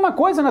aconteceu alguma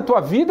coisa na tua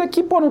vida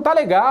que, não tá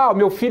legal,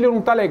 meu filho não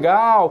tá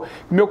legal,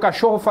 meu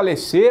cachorro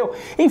faleceu,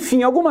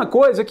 enfim, alguma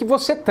coisa que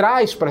você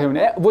traz para a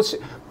reunião.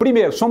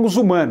 Primeiro, somos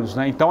humanos,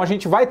 né? Então a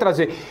gente vai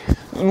trazer...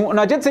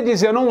 Não adianta você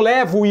dizer, eu não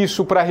levo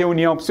isso para a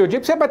reunião pro seu dia,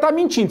 porque você vai estar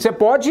mentindo. Você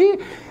pode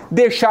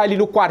deixar ele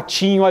no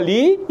quartinho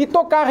ali e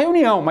tocar a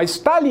reunião, mas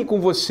está ali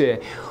com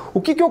você. O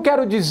que eu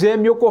quero dizer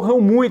me ocorreu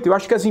muito, eu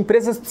acho que as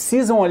empresas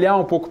precisam olhar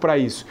um pouco para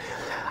isso.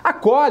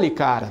 Acolhe,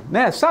 cara,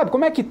 né? Sabe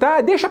como é que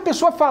tá? Deixa a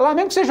pessoa falar,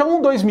 mesmo que seja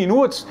 1, 2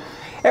 minutos.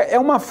 É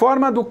uma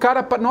forma do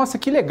cara, nossa,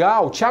 que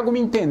legal, o Thiago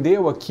me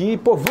entendeu aqui,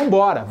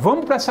 vambora,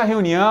 vamos para essa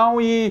reunião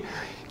e...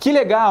 Que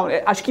legal,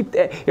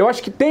 eu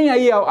acho que tem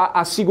aí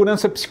a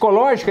segurança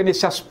psicológica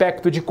nesse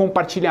aspecto de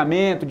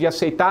compartilhamento, de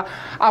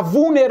aceitar. A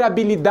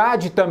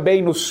vulnerabilidade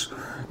também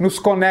nos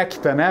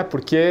conecta, né?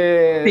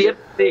 Porque...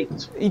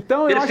 Perfeito.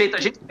 Então, perfeito.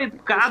 A gente é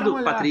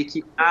educado,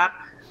 Patrick,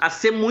 a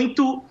ser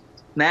muito,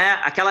 né,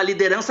 aquela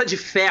liderança de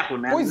ferro,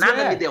 né?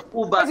 Nada me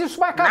derruba. Mas isso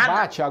vai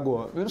acabar,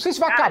 Thiago. Eu não sei se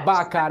vai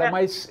acabar, cara,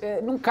 mas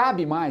não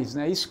cabe mais,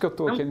 né? Isso que eu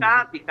tô querendo dizer. Não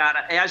cabe,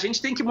 cara. A gente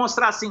tem que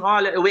mostrar assim,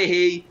 olha, eu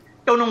errei,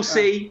 eu não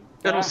sei...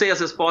 Eu não sei as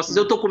respostas,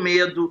 eu tô com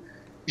medo.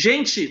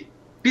 Gente,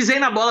 pisei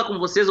na bola com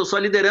vocês, eu sou a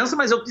liderança,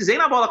 mas eu pisei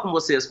na bola com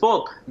vocês.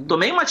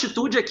 Tomei uma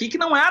atitude aqui que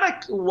não era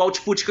o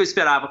output que eu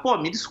esperava.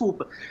 Me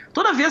desculpa.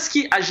 Toda vez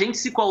que a gente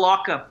se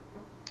coloca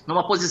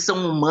numa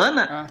posição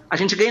humana, a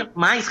gente ganha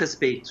mais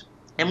respeito.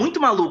 É muito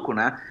maluco,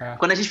 né?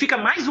 Quando a gente fica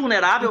mais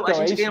vulnerável, a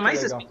gente ganha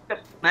mais respeito.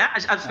 Né?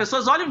 As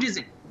pessoas olham e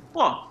dizem,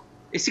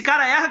 esse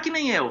cara erra que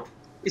nem eu.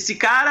 Esse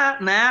cara,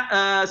 né,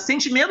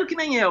 sente medo que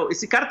nem eu.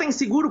 Esse cara tá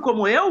inseguro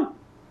como eu.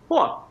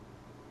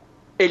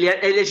 Ele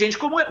é gente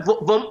como eu.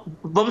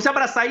 Vamos se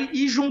abraçar e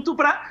ir junto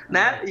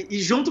né?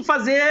 E junto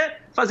fazer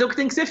o que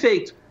tem que ser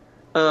feito.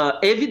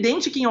 É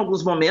evidente que em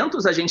alguns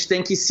momentos a gente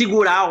tem que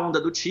segurar a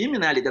onda do time,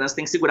 né? A liderança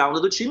tem que segurar a onda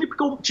do time,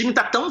 porque o time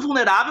está tão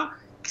vulnerável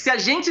que se a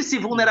gente se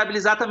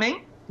vulnerabilizar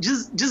também,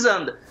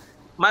 desanda.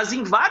 Mas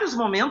em vários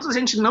momentos a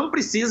gente não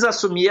precisa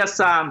assumir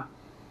essa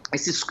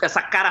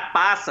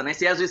carapaça, né?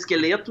 Esse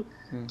exoesqueleto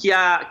que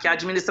a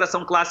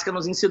administração clássica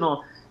nos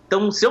ensinou.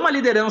 Então, ser uma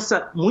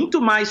liderança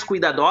muito mais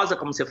cuidadosa,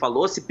 como você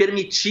falou, se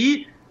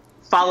permitir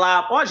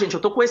falar, gente, eu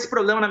tô com esse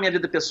problema na minha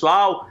vida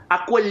pessoal,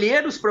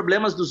 acolher os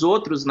problemas dos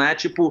outros, né?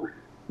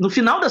 No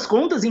final das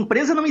contas,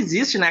 empresa não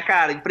existe, né,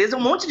 cara? Empresa é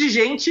um monte de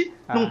gente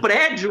num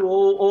prédio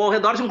ou ao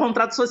redor de um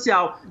contrato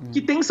social.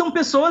 Que são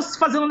pessoas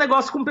fazendo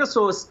negócio com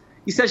pessoas.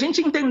 E se a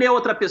gente entender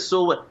outra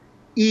pessoa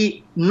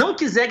e não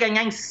quiser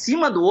ganhar em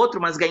cima do outro,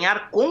 mas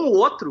ganhar com o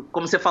outro,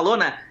 como você falou,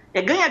 né?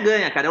 É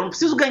ganha-ganha, cara. Eu não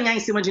preciso ganhar em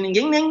cima de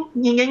ninguém, nem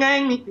ninguém ganhar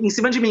em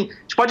cima de mim.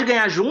 A gente pode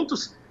ganhar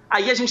juntos,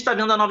 aí a gente está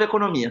vendo a nova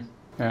economia.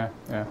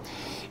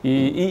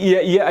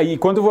 E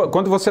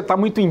quando você está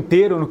muito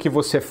inteiro no que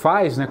você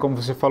faz, né, como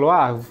você falou,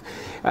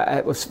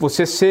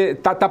 você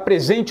tá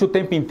presente o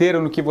tempo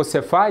inteiro no que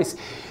você faz,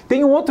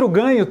 tem um outro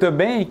ganho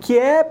também, que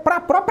é para a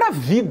própria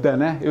vida,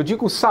 né? Eu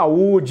digo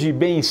saúde,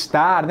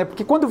 bem-estar, né?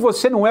 Porque quando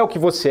você não é o que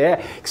você é,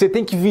 que você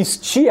tem que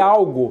vestir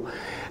algo...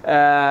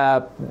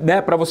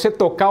 né, para você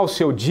tocar o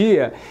seu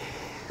dia,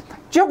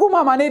 De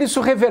alguma maneira isso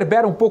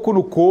reverbera um pouco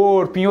no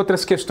corpo, em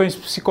outras questões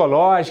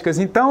psicológicas.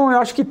 Então eu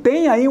acho que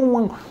tem aí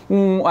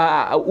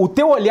o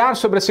teu olhar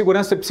sobre a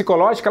segurança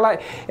psicológica, ela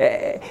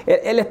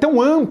é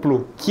tão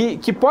amplo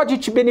que pode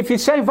te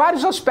beneficiar em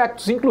vários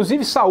aspectos,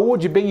 inclusive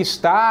saúde,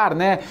 bem-estar,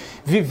 né?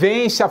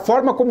 Vivência, a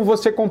forma como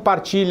você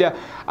compartilha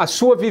a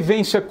sua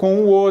vivência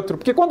com o outro.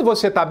 Porque quando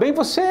você está bem,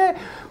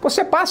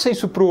 você passa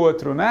isso para o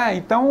outro, né?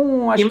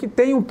 Então acho que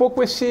tem um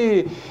pouco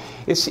esse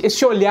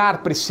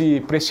olhar para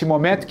esse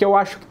momento que eu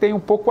acho que tem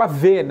um pouco a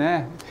ver,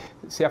 né?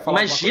 Você ia falar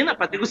imagina,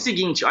 Patrick, o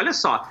seguinte, olha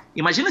só,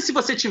 imagina se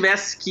você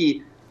tivesse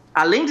que,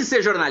 além de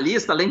ser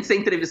jornalista, além de ser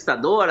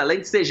entrevistador, além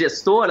de ser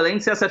gestor, além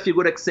de ser essa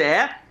figura que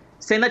você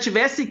ainda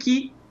tivesse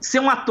que ser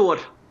um ator.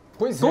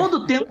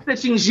 Todo tempo você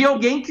fingir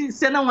alguém que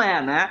você não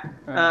é, né?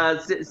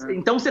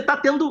 Então você está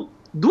tendo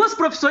duas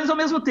profissões ao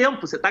mesmo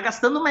tempo, você está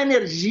gastando uma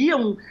energia,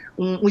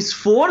 um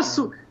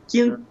esforço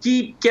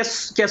que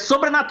é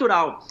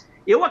sobrenatural.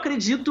 Eu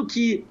acredito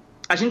que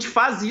a gente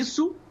faz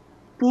isso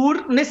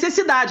por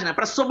necessidade, né?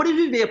 Para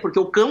sobreviver, porque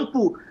o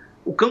campo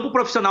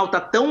profissional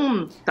tá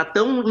tão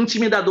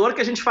intimidador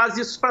que a gente faz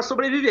isso para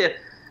sobreviver.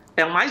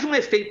 É mais um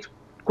efeito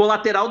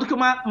colateral do que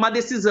uma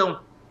decisão.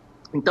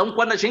 Então,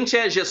 quando a gente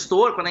é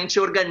gestor, quando a gente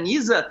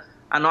organiza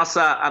a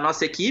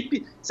nossa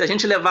equipe, se a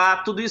gente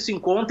levar tudo isso em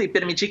conta e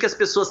permitir que as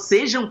pessoas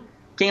sejam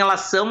quem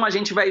elas são, a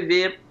gente vai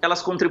ver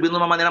elas contribuindo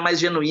de uma maneira mais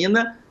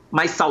genuína,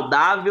 mais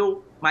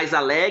saudável, mais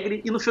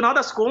alegre, e no final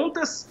das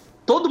contas,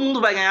 todo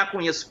mundo vai ganhar com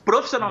isso,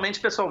 profissionalmente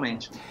e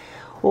pessoalmente.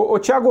 Ô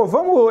Thiago,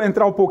 vamos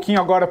entrar um pouquinho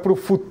agora para o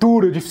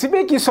futuro, se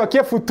bem que isso aqui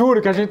é futuro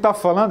que a gente está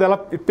falando, ela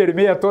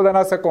permeia toda a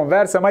nossa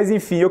conversa, mas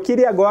enfim, eu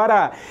queria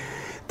agora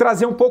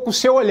trazer um pouco o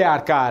seu olhar,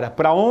 cara,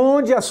 para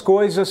onde as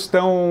coisas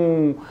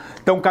estão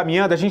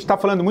caminhando. A gente está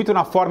falando muito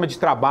na forma de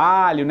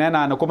trabalho, né,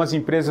 como as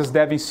empresas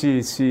devem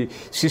se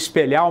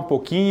espelhar um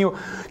pouquinho.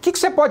 O que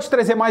você pode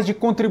trazer mais de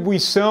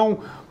contribuição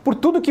por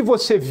tudo que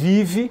você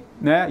vive,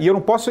 né? E eu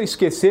não posso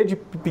esquecer de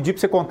pedir para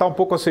você contar um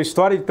pouco a sua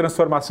história de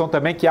transformação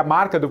também, que é a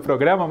marca do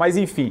programa, mas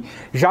enfim,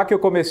 já que eu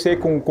comecei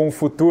com o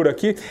futuro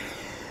aqui,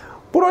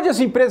 por onde as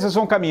empresas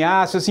vão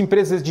caminhar, essas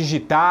empresas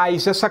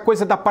digitais, essa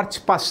coisa da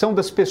participação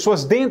das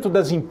pessoas dentro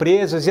das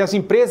empresas e as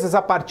empresas,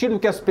 a partir do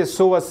que as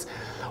pessoas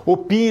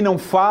opinam,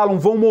 falam,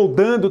 vão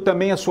moldando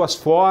também as suas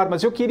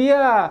formas. Eu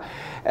queria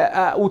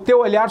o teu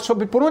olhar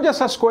sobre por onde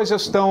essas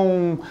coisas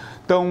estão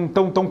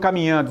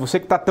caminhando. Você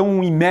que está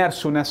tão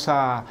imerso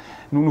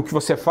no que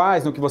você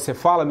faz, no que você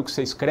fala, no que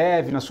você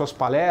escreve, nas suas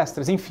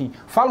palestras, enfim.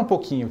 Fala um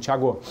pouquinho,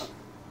 Thiago.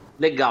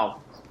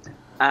 Legal.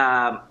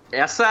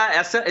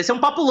 Esse é um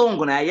papo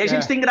longo, né? E a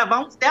gente tem que gravar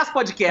uns 10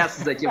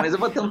 podcasts aqui, mas eu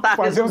vou tentar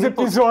fazer uns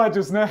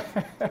episódios, né?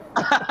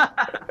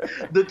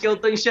 do que eu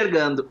estou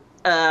enxergando.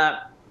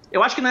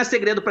 Eu acho que não é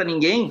segredo para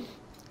ninguém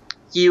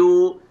que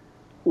o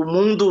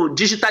mundo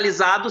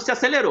digitalizado se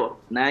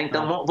acelerou, né?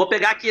 Então, vou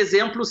pegar aqui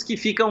exemplos que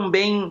ficam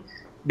bem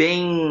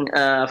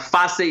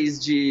fáceis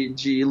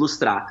de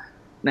ilustrar,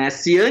 né?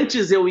 Se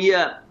antes eu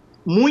ia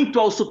muito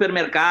ao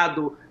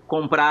supermercado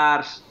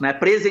comprar, né,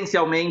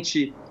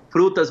 presencialmente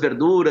frutas,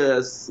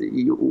 verduras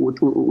e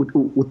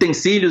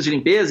utensílios de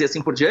limpeza e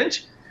assim por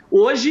diante,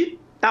 hoje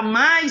está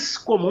mais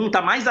comum,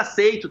 está mais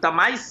aceito, está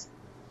mais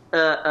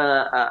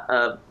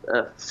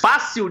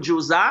fácil de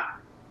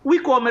usar o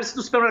e-commerce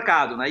do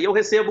supermercado, né? E eu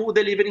recebo o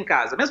delivery em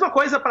casa. Mesma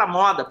coisa para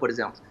moda, por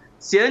exemplo.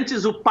 Se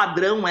antes o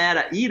padrão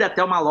era ir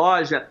até uma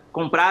loja,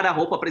 comprar a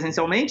roupa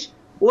presencialmente,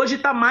 hoje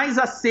está mais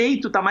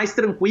aceito, está mais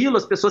tranquilo,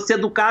 as pessoas se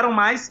educaram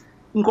mais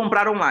em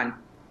comprar online.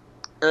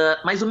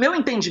 Mas o meu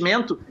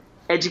entendimento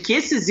é de que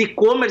esses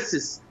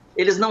e-commerces,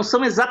 eles não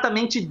são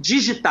exatamente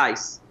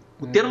digitais.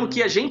 O termo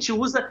que a gente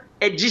usa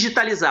é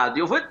digitalizado.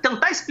 E eu vou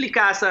tentar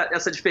explicar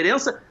essa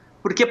diferença,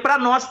 porque para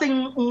nós tem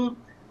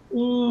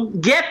um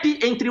gap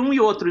entre um e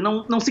outro. E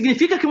não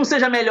significa que um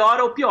seja melhor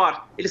ou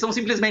pior. Eles são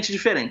simplesmente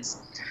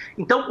diferentes.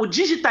 Então, o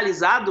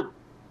digitalizado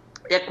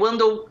é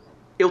quando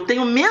eu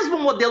tenho o mesmo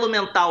modelo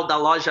mental da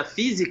loja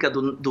física,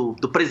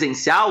 do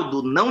presencial,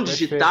 do não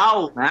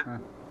digital,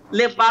 né?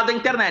 Levado à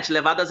internet,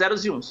 levado a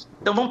zeros e uns.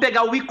 Então vamos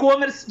pegar o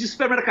e-commerce de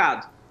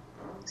supermercado.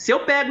 Se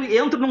eu pego e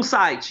entro num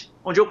site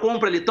onde eu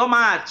compro ali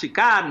tomate,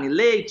 carne,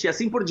 leite e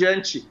assim por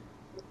diante,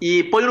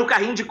 e ponho no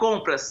carrinho de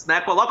compras, né,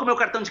 coloco o meu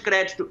cartão de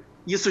crédito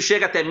e isso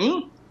chega até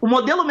mim, o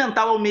modelo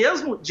mental é o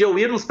mesmo de eu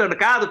ir no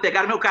supermercado,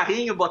 pegar meu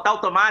carrinho, botar o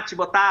tomate,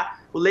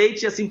 botar o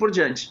leite e assim por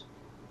diante.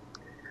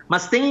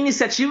 Mas tem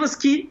iniciativas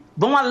que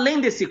vão além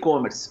desse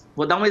e-commerce.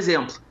 Vou dar um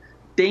exemplo.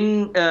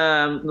 Tem,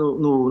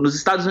 nos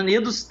Estados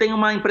Unidos, tem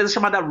uma empresa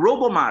chamada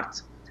Robomart.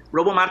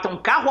 Robomart é um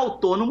carro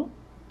autônomo,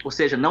 ou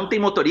seja, não tem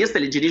motorista,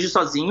 ele dirige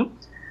sozinho.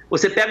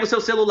 Você pega o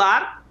seu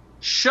celular,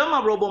 chama a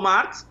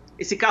Robomart,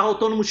 esse carro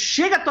autônomo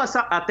chega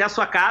até a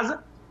sua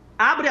casa,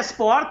 abre as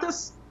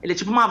portas, ele é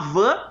tipo uma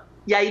van,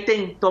 e aí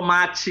tem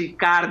tomate,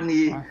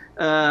 carne,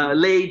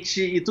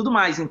 leite e tudo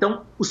mais.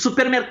 Então, o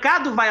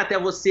supermercado vai até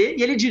você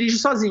e ele dirige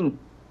sozinho.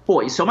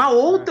 Pô, isso é uma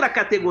outra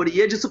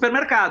categoria de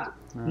supermercado.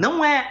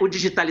 Não é o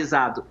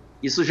digitalizado.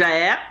 Isso já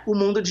é o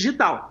mundo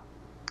digital.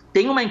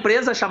 Tem uma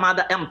empresa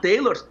chamada M.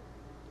 Taylor,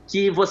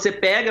 que você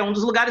pega, é um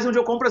dos lugares onde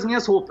eu compro as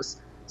minhas roupas.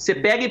 Você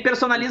pega e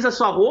personaliza a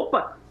sua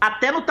roupa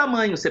até no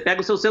tamanho. Você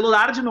pega o seu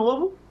celular de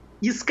novo,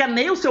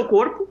 escaneia o seu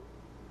corpo,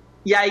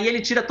 e aí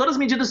ele tira todas as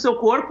medidas do seu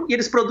corpo e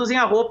eles produzem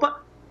a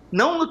roupa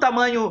não no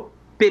tamanho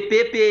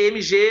PP,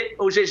 PMG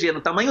ou GG,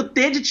 no tamanho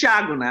T de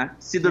Thiago, né?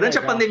 Se durante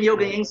a pandemia eu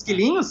ganhei uns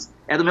quilinhos,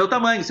 é do meu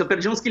tamanho. Se eu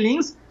perdi uns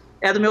quilinhos,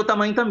 é do meu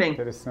tamanho também.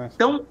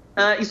 Então,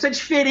 isso é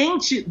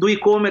diferente do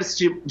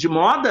e-commerce de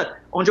moda,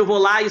 onde eu vou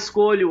lá e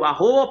escolho a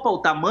roupa, o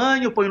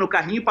tamanho, ponho no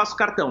carrinho e passo o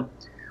cartão.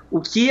 O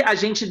que a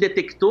gente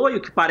detectou e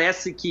o que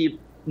parece que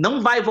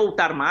não vai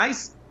voltar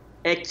mais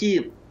é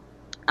que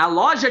a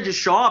loja de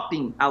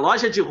shopping, a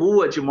loja de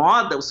rua, de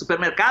moda, o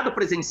supermercado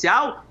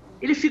presencial,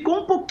 ele ficou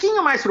um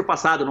pouquinho mais para o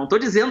passado. Não estou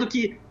dizendo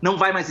que não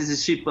vai mais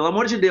existir, pelo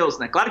amor de Deus,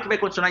 né? Claro que vai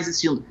continuar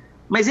existindo.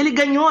 Mas ele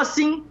ganhou,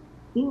 assim,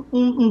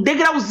 um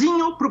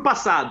degrauzinho para o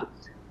passado.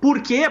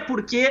 Por quê?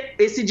 Porque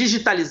esse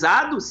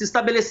digitalizado se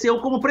estabeleceu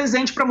como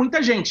presente para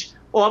muita gente.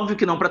 Óbvio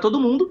que não para todo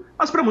mundo,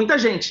 mas para muita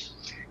gente.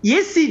 E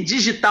esse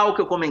digital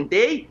que eu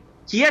comentei,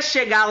 que ia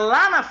chegar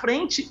lá na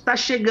frente, está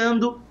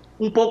chegando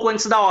um pouco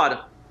antes da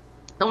hora.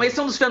 Então esse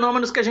é um dos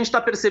fenômenos que a gente está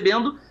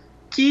percebendo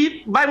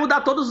que vai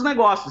mudar todos os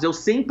negócios. Eu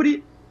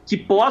sempre que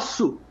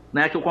posso,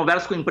 né, que eu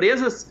converso com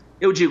empresas,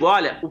 eu digo,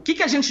 olha, o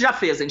que a gente já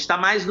fez? A gente está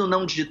mais no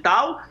não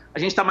digital, a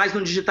gente está mais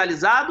no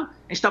digitalizado, a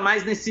gente está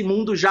mais nesse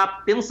mundo já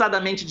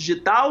pensadamente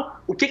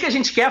digital. O que a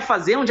gente quer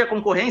fazer, onde a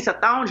concorrência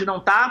está, onde não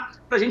está,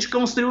 para a gente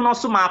construir o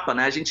nosso mapa,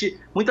 né? A gente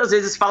muitas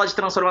vezes fala de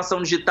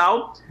transformação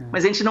digital,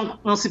 mas a gente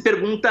não se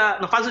pergunta,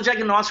 não faz o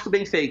diagnóstico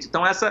bem feito.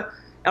 Então essa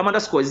é uma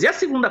das coisas. E a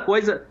segunda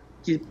coisa,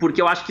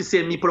 porque eu acho que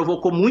você me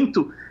provocou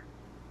muito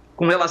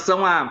com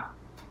relação a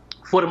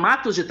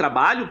formatos de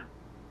trabalho,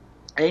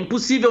 é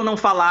impossível não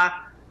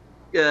falar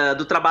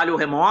do trabalho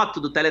remoto,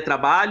 do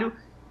teletrabalho,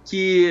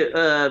 que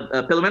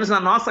pelo menos na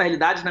nossa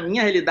realidade, na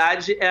minha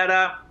realidade,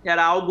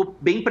 era algo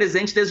bem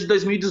presente desde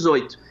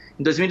 2018.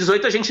 Em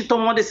 2018 a gente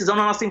tomou uma decisão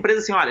na nossa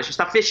empresa assim, olha, a gente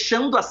está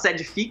fechando a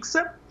sede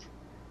fixa,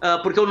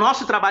 porque o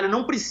nosso trabalho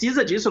não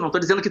precisa disso. Eu não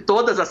estou dizendo que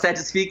todas as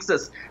sedes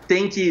fixas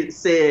têm que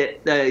ser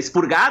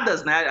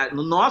expurgadas, né?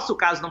 No nosso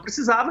caso não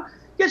precisava,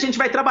 e a gente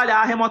vai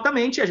trabalhar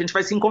remotamente, a gente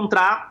vai se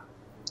encontrar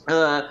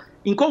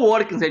em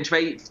coworkings, a gente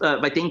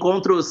vai ter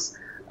encontros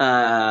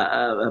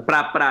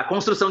para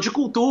construção de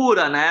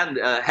cultura, né?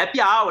 Happy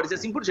hours e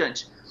assim por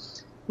diante.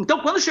 Então,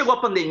 quando chegou a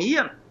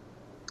pandemia,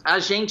 a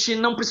gente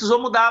não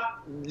precisou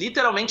mudar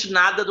literalmente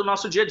nada do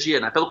nosso dia a dia,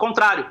 né? Pelo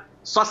contrário,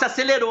 só se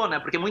acelerou, né?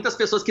 Porque muitas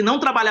pessoas que não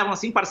trabalhavam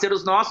assim,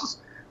 parceiros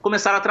nossos,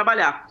 começaram a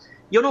trabalhar.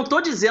 E eu não estou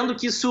dizendo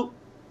que isso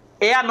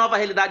é a nova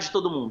realidade de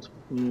todo mundo.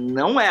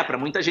 Não é, para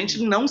muita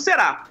gente não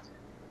será.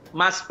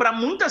 Mas para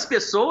muitas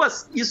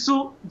pessoas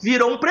isso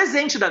virou um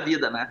presente da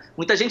vida, né?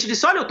 Muita gente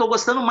disse, olha, eu estou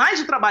gostando mais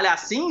de trabalhar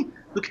assim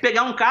do que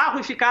pegar um carro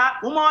e ficar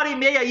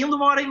 1h30 indo,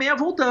 1h30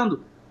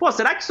 voltando. Pô,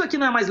 será que isso aqui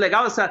não é mais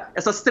legal?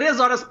 Essas 3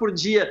 horas por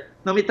dia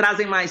não me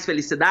trazem mais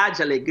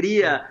felicidade,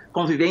 alegria,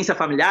 convivência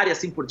familiar e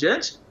assim por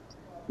diante?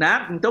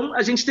 Né? Então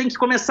a gente tem que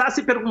começar a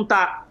se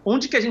perguntar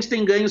onde que a gente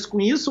tem ganhos com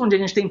isso, onde a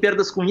gente tem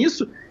perdas com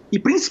isso, e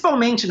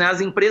principalmente, né,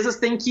 as empresas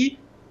têm que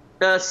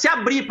se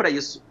abrir para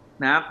isso.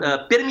 Né?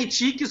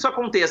 Permitir que isso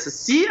aconteça.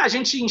 Se a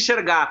gente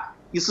enxergar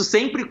isso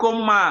sempre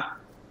como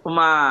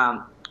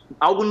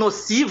algo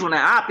nocivo, né?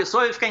 A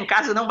pessoa vai ficar em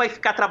casa e não vai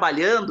ficar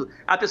trabalhando,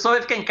 a pessoa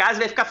vai ficar em casa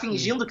e vai ficar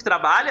fingindo que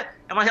trabalha,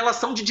 é uma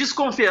relação de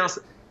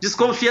desconfiança.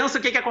 Desconfiança,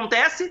 o que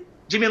acontece?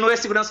 Diminui a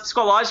segurança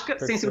psicológica.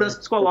 Sem segurança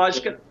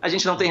psicológica, a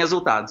gente não tem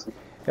resultados.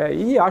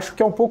 E acho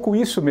que é um pouco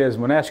isso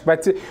mesmo, né? Acho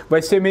que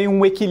vai ser meio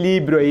um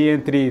equilíbrio aí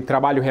entre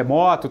trabalho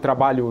remoto,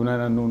 trabalho,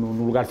 né,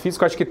 no lugar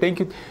físico. Acho que tem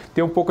que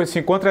ter um pouco esse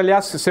encontro.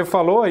 Aliás, você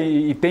falou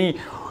e tem...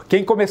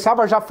 Quem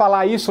começava já a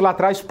falar isso lá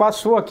atrás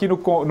passou aqui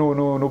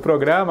no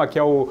programa, que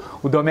é o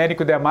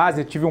Domênico De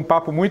Masi. Tive um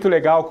papo muito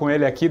legal com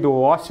ele aqui do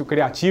Ócio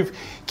Criativo,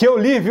 que eu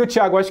li, viu,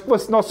 Thiago? Acho que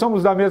nós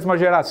somos da mesma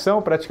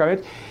geração,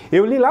 praticamente.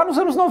 Eu li lá nos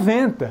anos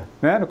 90,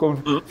 né?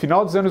 No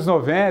final dos anos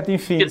 90,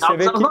 enfim. Final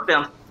dos anos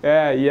 90.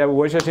 E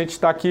hoje a gente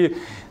está aqui,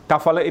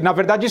 falando... E, na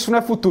verdade, isso não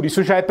é futuro,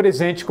 isso já é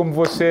presente, como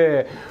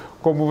você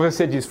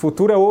disse.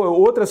 Futuro é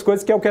outras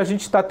coisas, que é o que a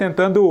gente está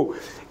tentando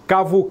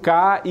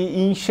cavucar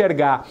e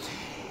enxergar.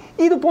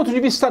 E do ponto de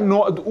vista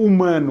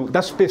humano,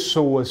 das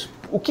pessoas,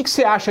 o que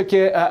você acha que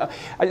é...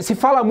 se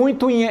fala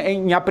muito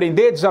em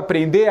aprender,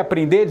 desaprender,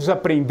 aprender,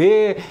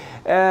 desaprender.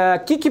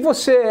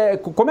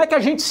 Como é que a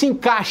gente se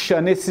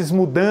encaixa nessas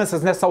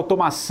mudanças, nessa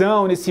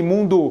automação, nesse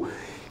mundo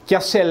que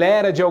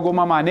acelera de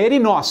alguma maneira? E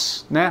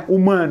nós, né,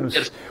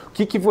 humanos, o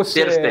que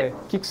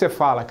você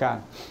fala,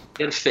 cara?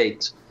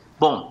 Perfeito.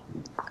 Bom,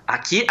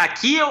 aqui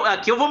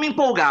eu vou me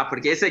empolgar,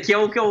 porque esse aqui é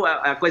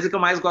a coisa que eu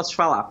mais gosto de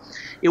falar.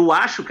 Eu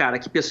acho, cara,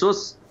 que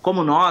pessoas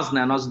como nós,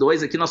 né, nós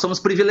dois aqui, nós somos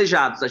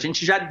privilegiados. A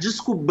gente já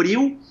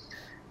descobriu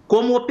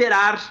como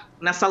operar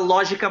nessa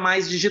lógica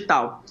mais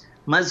digital.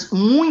 Mas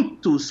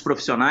muitos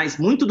profissionais,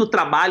 muito do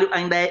trabalho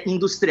ainda é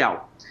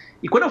industrial.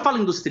 E quando eu falo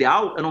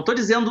industrial, eu não estou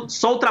dizendo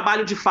só o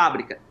trabalho de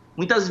fábrica.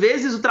 Muitas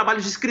vezes o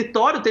trabalho de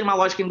escritório tem uma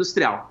lógica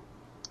industrial.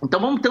 Então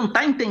vamos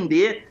tentar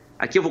entender,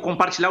 aqui eu vou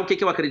compartilhar o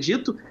que eu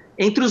acredito,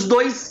 entre os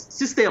dois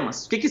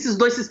sistemas. O que esses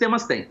dois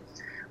sistemas têm?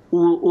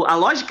 A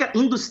lógica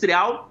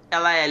industrial,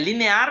 ela é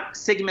linear,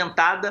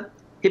 segmentada,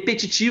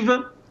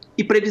 repetitiva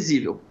e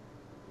previsível.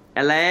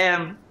 Ela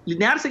é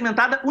linear,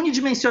 segmentada,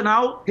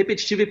 unidimensional,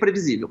 repetitiva e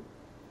previsível.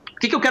 O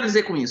que eu quero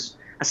dizer com isso?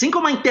 Assim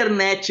como a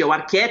internet é o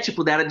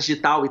arquétipo da era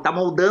digital e está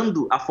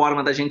moldando a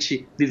forma da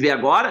gente viver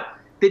agora,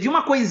 teve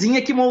uma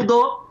coisinha que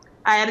moldou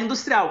a era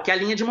industrial, que é a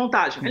linha de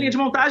montagem. A linha de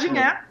montagem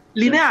é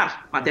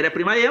linear.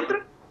 Matéria-prima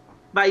entra,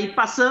 vai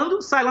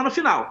passando, sai lá no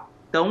final.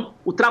 Então,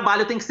 o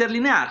trabalho tem que ser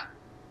linear.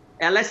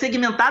 Ela é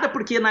segmentada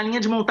porque na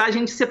linha de montagem a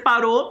gente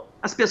separou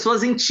as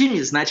pessoas em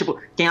times, né? Tipo,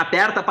 quem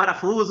aperta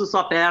parafuso, só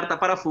aperta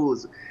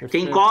parafuso.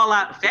 Quem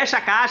cola, fecha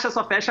a caixa,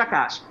 só fecha a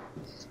caixa.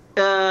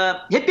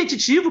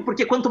 Repetitivo,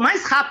 porque quanto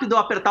mais rápido eu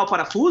apertar o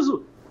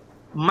parafuso,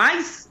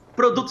 mais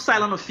produto sai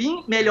lá no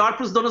fim, melhor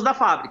para os donos da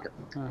fábrica.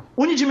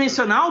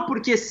 Unidimensional,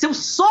 porque se eu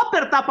só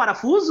apertar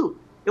parafuso,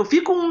 eu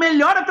fico o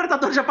melhor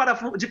apertador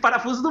de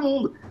parafuso do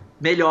mundo.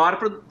 Melhor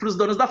para os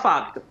donos da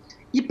fábrica.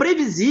 E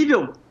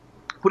previsível,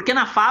 porque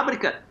na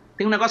fábrica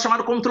tem um negócio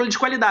chamado controle de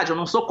qualidade. Eu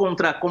não sou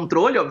contra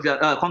controle,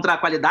 contra a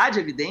qualidade,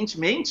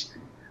 evidentemente,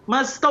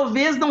 mas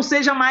talvez não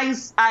seja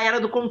mais a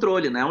era do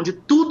controle, né? Onde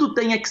tudo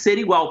tenha que ser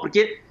igual,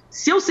 porque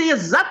se eu sei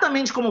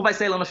exatamente como vai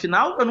sair lá no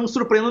final, eu não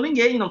surpreendo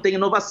ninguém, não tem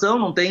inovação,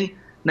 não tem,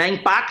 né,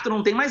 impacto,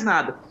 não tem mais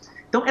nada.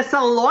 Então,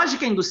 essa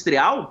lógica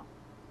industrial,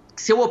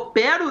 se eu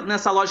opero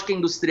nessa lógica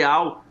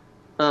industrial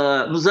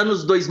nos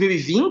anos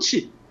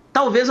 2020,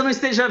 talvez eu não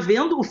esteja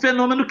vendo o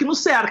fenômeno que nos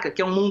cerca,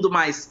 que é um mundo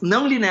mais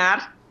não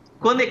linear,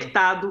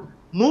 conectado,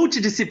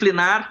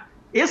 multidisciplinar,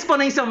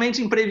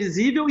 exponencialmente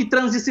imprevisível e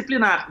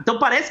transdisciplinar. Então,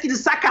 parece que de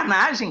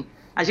sacanagem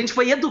a gente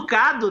foi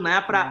educado, né,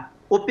 para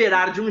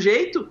operar de um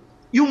jeito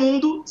e o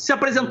mundo se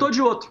apresentou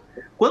de outro.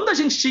 Quando a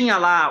gente tinha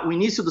lá o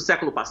início do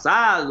século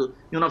passado,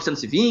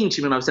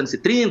 1920,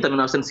 1930,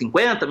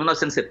 1950,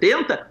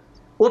 1970,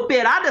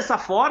 operar dessa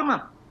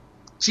forma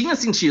tinha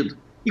sentido.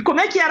 E como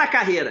é que era a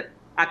carreira?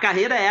 A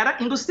carreira era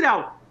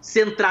industrial.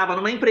 Você entrava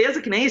numa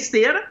empresa, que nem a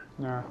esteira,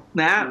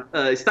 né?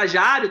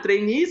 Estagiário,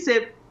 trainee,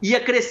 você ia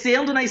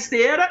crescendo na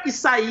esteira e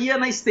saía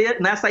na esteira,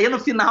 né? Saía no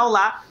final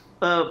lá,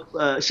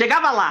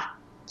 chegava lá.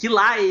 Que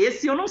lá é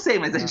esse, eu não sei,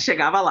 mas a gente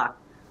chegava lá.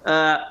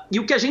 E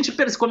o que a gente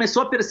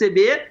começou a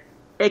perceber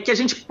é que a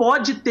gente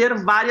pode ter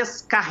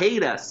várias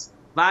carreiras,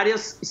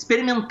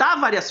 experimentar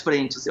várias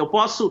frentes. Eu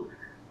posso,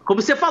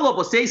 como você falou,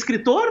 você é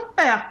escritor?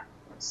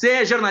 Você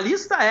é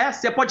jornalista?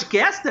 Você é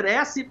podcaster?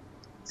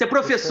 Se é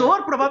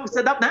professor, provavelmente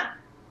você dá, né?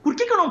 Por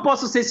que eu não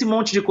posso ser esse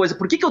monte de coisa?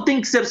 Por que eu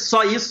tenho que ser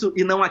só isso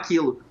e não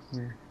aquilo?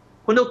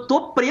 Quando eu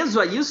tô preso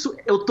a isso,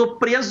 eu tô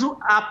preso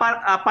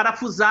a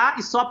parafusar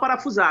e só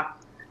parafusar.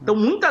 Então,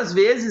 muitas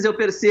vezes eu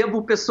percebo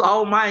o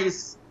pessoal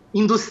mais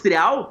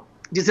industrial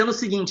dizendo o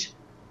seguinte: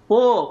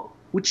 pô,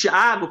 o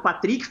Thiago, o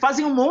Patrick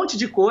fazem um monte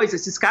de coisa,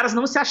 esses caras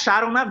não se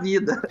acharam na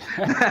vida.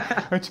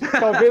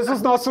 Talvez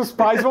os nossos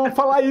pais vão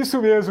falar isso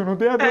mesmo, não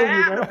tenha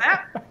dúvida.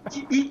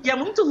 E é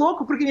muito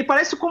louco, porque me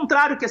parece o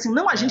contrário, que assim,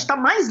 não, a gente tá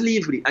mais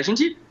livre, a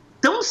gente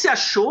tão se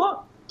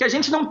achou que a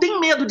gente não tem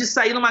medo de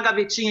sair numa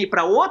gavetinha e ir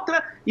para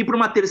outra, ir para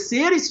uma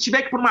terceira, e se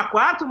tiver que ir para uma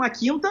quarta, uma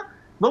quinta,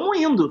 vamos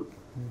indo.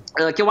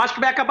 Que eu acho que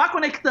vai acabar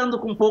conectando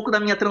com um pouco da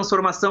minha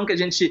transformação que a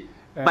gente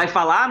vai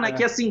falar, né?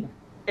 Que assim,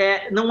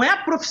 não é a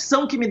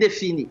profissão que me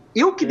define,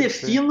 eu que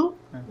defino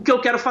o que eu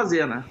quero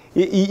fazer, né?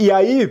 E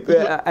aí,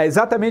 é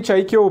exatamente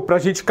aí que pra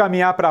gente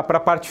caminhar para a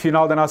parte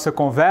final da nossa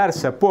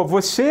conversa, pô,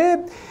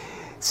 você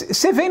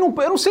vem num,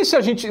 eu não sei se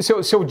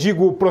eu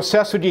digo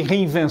processo de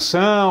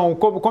reinvenção,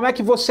 como é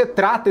que você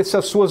trata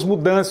essas suas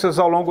mudanças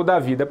ao longo da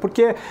vida,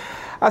 porque,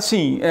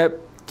 assim,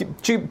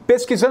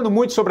 pesquisando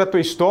muito sobre a tua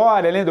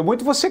história, lendo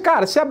muito, você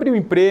abriu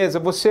empresa,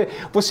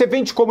 você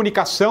vem de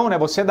comunicação, né?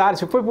 Você é da área,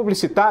 você foi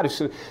publicitário,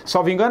 se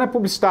não me engano é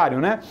publicitário,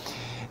 né?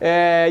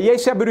 E aí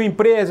você abriu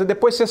empresa,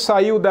 depois você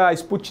saiu da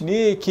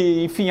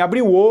Sputnik, enfim,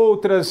 abriu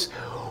outras.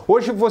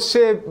 Hoje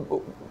você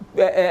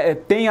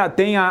tem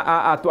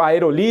a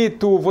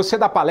Aerolito, você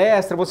dá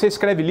palestra, você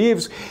escreve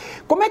livros.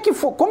 Como é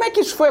que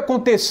isso foi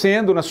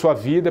acontecendo na sua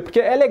vida? Porque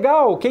é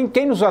legal,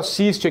 quem nos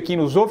assiste aqui,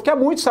 nos ouve, quer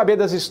muito saber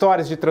das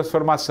histórias de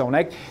transformação,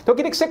 né? Então eu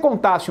queria que você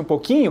contasse um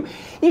pouquinho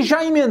e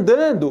já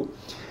emendando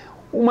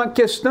uma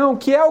questão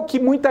que é o que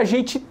muita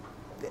gente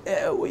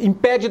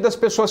impede das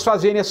pessoas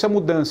fazerem essa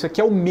mudança, que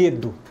é o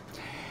medo.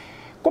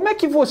 Como é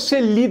que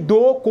você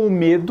lidou com o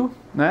medo,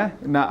 né,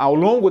 ao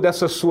longo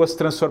dessas suas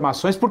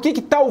transformações? Por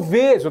que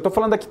talvez, eu estou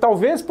falando aqui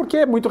talvez porque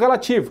é muito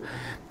relativo,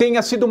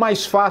 tenha sido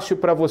mais fácil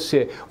para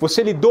você?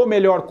 Você lidou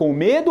melhor com o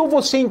medo ou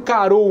você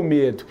encarou o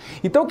medo?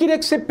 Então eu queria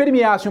que você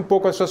permeasse um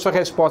pouco a sua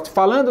resposta,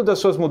 falando das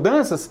suas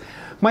mudanças,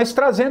 mas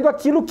trazendo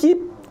aquilo que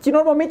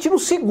normalmente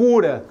nos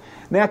segura,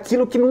 né,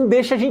 aquilo que não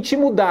deixa a gente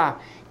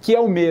mudar, que é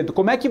o medo.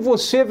 Como é que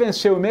você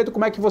venceu o medo?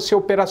 Como é que você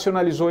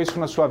operacionalizou isso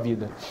na sua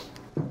vida?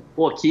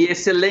 Pô, que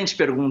excelente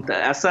pergunta.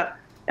 Essa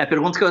é a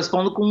pergunta que eu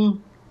respondo com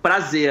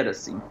prazer,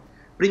 assim.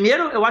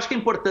 Primeiro, eu acho que é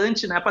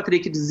importante, né,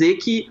 Patrick, dizer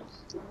que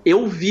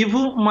eu vivo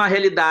uma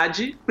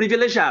realidade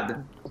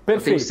privilegiada.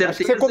 Perfeito. Acho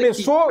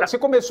que você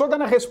começou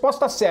dando a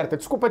resposta certa.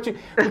 Desculpa,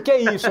 porque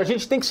é isso. A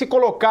gente tem que se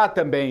colocar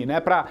também, né?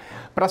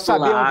 Para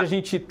saber onde a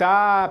gente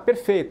está.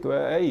 Perfeito,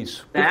 é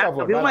isso. Por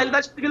favor. Eu vi uma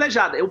realidade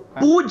privilegiada. Eu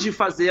pude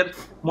fazer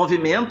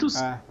movimentos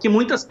que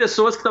muitas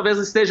pessoas que talvez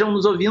estejam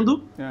nos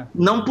ouvindo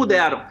não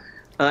puderam.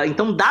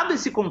 Então, dado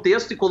esse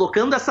contexto e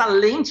colocando essa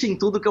lente em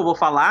tudo que eu vou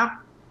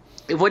falar,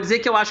 eu vou dizer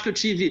que eu acho que eu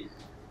tive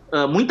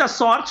muita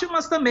sorte,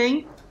 mas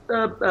também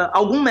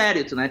algum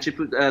mérito, né?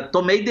 Tipo,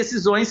 tomei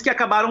decisões que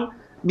acabaram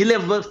me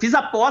levando, fiz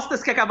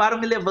apostas que acabaram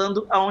me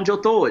levando aonde eu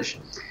estou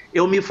hoje.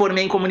 Eu me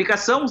formei em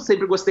comunicação,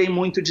 sempre gostei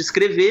muito de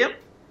escrever,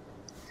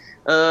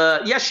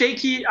 e achei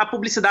que a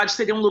publicidade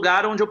seria um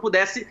lugar onde eu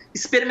pudesse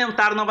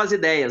experimentar novas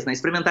ideias, né?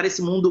 Experimentar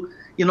esse mundo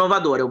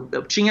inovador.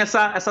 Eu tinha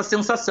essa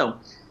sensação.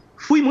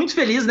 Fui muito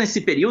feliz nesse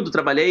período,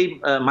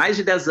 trabalhei mais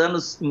de 10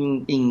 anos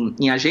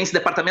em agência,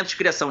 departamento de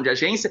criação de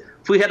agência,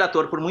 fui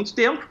redator por muito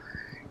tempo,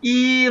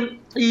 e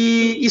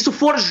isso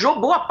forjou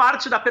boa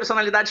parte da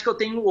personalidade que eu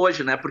tenho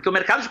hoje, né? Porque o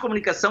mercado de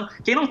comunicação,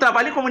 quem não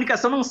trabalha em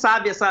comunicação não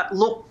sabe essa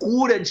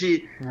loucura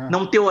de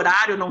não ter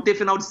horário, não ter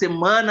final de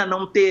semana,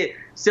 não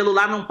ter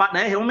celular,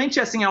 né? Realmente,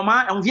 assim, é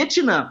um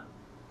Vietnã.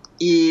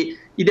 E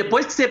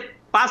depois que você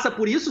passa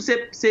por isso,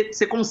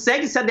 você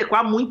consegue se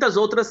adequar a muitas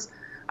outras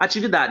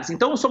atividades.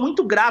 Então, eu sou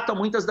muito grato a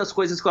muitas das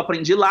coisas que eu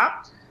aprendi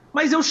lá,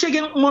 mas eu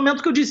cheguei num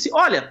momento que eu disse,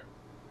 olha,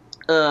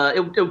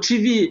 eu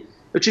tive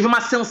uma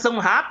ascensão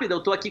rápida, eu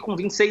estou aqui com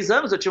 26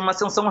 anos, eu tive uma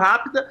ascensão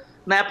rápida.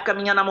 Na época,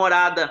 minha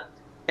namorada,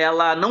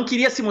 ela não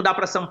queria se mudar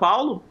para São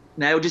Paulo,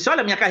 né? Eu disse,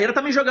 olha, minha carreira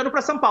está me jogando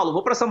para São Paulo,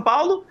 vou para São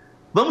Paulo,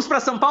 vamos para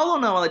São Paulo ou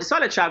não? Ela disse,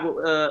 olha, Thiago,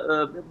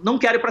 não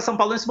quero ir para São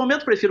Paulo nesse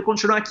momento, prefiro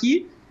continuar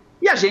aqui.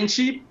 E a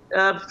gente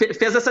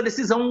fez essa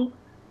decisão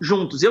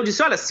juntos. Eu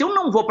disse, olha, se eu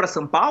não vou para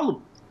São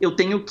Paulo, eu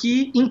tenho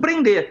que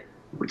empreender,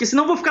 porque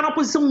senão eu vou ficar numa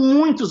posição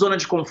muito zona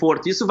de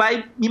conforto, isso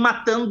vai me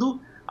matando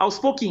aos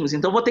pouquinhos,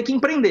 então eu vou ter que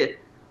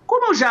empreender.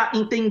 Como eu já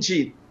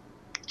entendi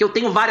que eu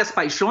tenho várias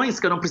paixões,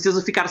 que eu não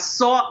preciso ficar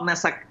só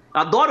nessa...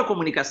 Adoro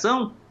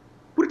comunicação,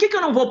 por que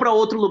eu não vou para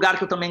outro lugar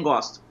que eu também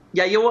gosto?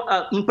 E aí eu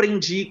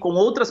empreendi com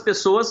outras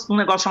pessoas um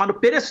negócio chamado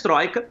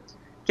Perestroika,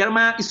 que era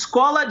uma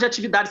escola de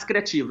atividades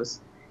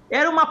criativas.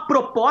 Era uma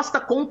proposta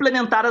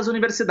complementar às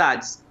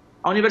universidades.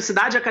 A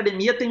universidade e a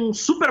academia têm um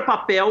super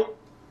papel,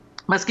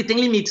 mas que tem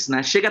limites,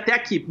 né? Chega até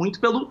aqui, muito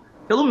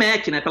pelo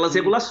MEC, né? Pelas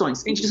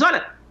regulações. A gente diz,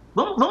 olha,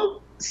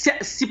 vamos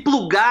se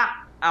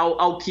plugar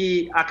ao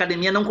que a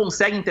academia não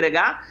consegue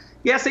entregar,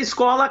 e essa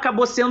escola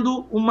acabou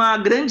sendo uma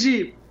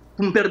grande,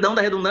 com perdão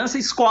da redundância,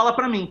 escola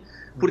para mim.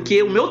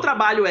 Porque o meu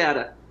trabalho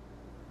era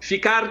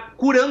ficar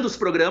curando os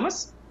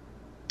programas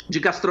de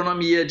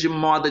gastronomia, de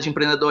moda, de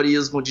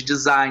empreendedorismo, de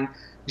design,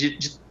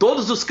 de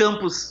todos os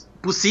campos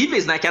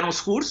possíveis, né? Que eram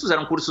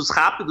cursos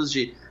rápidos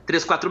de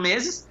 3, 4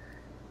 meses,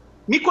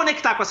 me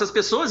conectar com essas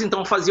pessoas,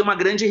 então fazia uma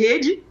grande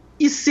rede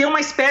e ser uma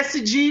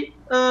espécie de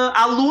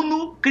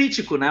aluno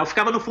crítico, né? Eu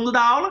ficava no fundo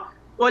da aula,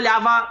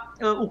 olhava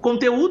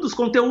os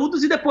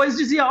conteúdos e depois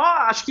dizia,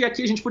 acho que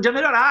aqui a gente podia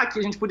melhorar, aqui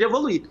a gente podia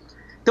evoluir.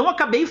 Então eu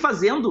acabei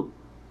fazendo,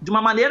 de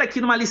uma maneira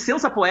aqui, numa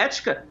licença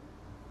poética,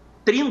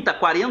 30,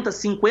 40,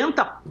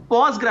 50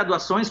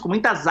 pós-graduações, com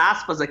muitas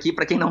aspas aqui,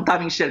 para quem não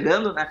estava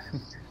enxergando, né?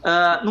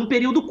 Num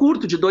período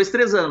curto, de 2,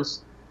 3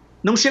 anos.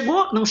 Não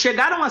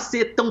chegaram a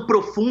ser tão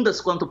profundas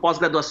quanto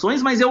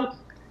pós-graduações, mas eu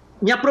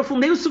me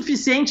aprofundei o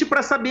suficiente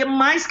para saber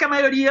mais que a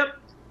maioria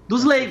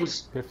dos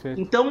leigos. Perfeito.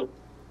 Então,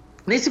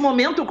 nesse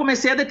momento, eu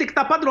comecei a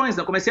detectar padrões,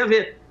 né? Eu comecei a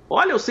ver,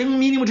 olha, eu sei um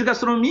mínimo de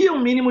gastronomia, um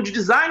mínimo de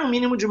design, um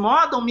mínimo de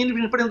moda, um mínimo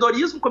de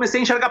empreendedorismo,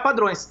 comecei a enxergar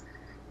padrões.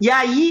 E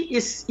aí,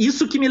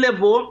 isso que me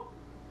levou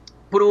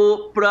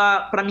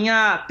para a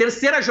minha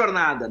terceira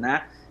jornada,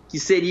 né? Que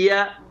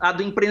seria a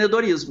do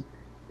empreendedorismo.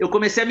 Eu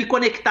comecei a me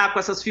conectar com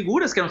essas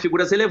figuras, que eram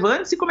figuras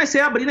relevantes, e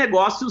comecei a abrir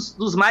negócios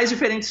dos mais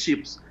diferentes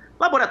tipos.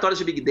 Laboratórios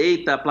de Big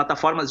Data,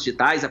 plataformas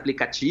digitais,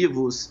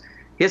 aplicativos,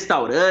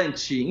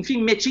 restaurante,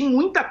 enfim, meti em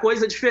muita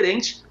coisa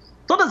diferente,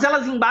 todas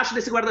elas embaixo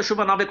desse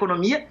guarda-chuva Nova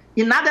Economia,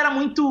 e nada era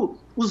muito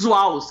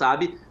usual,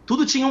 sabe?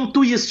 Tudo tinha um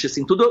twist,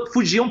 assim, tudo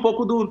fugia um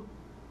pouco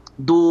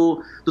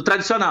do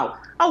tradicional.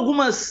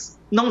 Algumas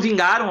não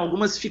vingaram,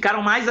 algumas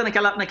ficaram mais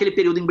naquele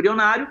período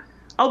embrionário,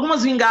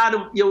 algumas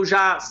vingaram e eu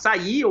já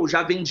saí, eu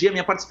já vendi a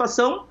minha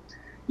participação,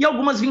 e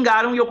algumas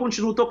vingaram e eu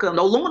continuo tocando.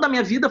 Ao longo da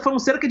minha vida foram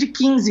cerca de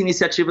 15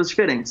 iniciativas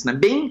diferentes, né?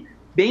 Bem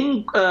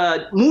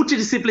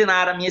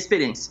multidisciplinar a minha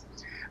experiência.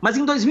 Mas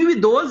em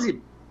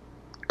 2012,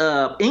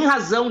 em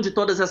razão de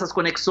todas essas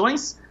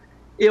conexões,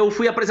 eu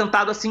fui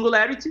apresentado à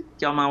Singularity,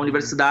 que é uma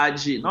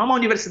universidade, não é uma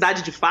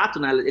universidade de fato,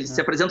 né? Eles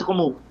se apresentam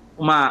como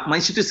uma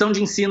instituição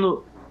de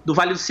ensino do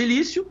Vale do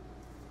Silício,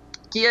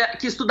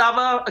 que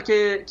estudava,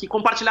 que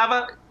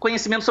compartilhava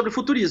conhecimento sobre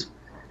futurismo.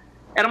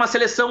 Era uma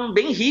seleção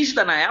bem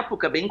rígida na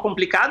época, bem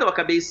complicada, eu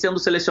acabei sendo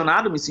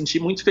selecionado, me senti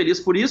muito feliz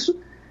por isso,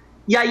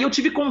 e aí eu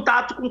tive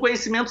contato com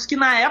conhecimentos que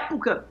na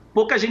época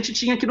pouca gente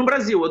tinha aqui no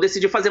Brasil. Eu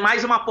decidi fazer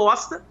mais uma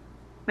aposta,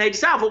 né, e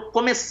disse, vou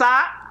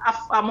começar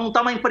a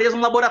montar uma empresa, um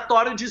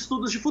laboratório de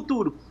estudos de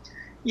futuro.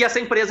 E essa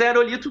empresa é a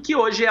Aerolito, que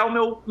hoje é o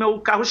meu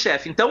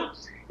carro-chefe. Então,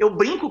 eu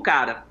brinco,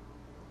 cara,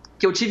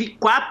 que eu tive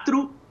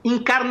 4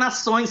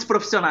 encarnações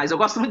profissionais. Eu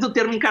gosto muito do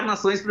termo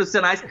encarnações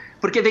profissionais,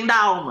 porque vem da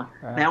alma.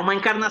 Né? Uma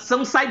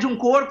encarnação sai de um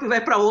corpo e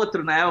vai para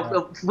outro. Né?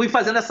 Eu fui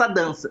fazendo essa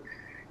dança.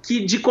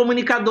 Que de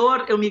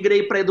comunicador eu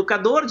migrei para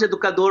educador, de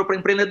educador para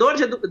empreendedor,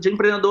 de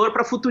empreendedor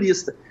para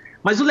futurista.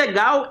 Mas o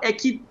legal é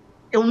que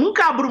eu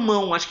nunca abro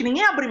mão, acho que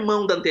ninguém abre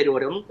mão da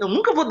anterior. Eu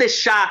nunca vou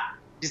deixar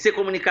de ser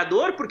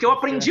comunicador, porque eu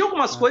aprendi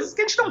algumas coisas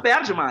que a gente não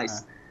perde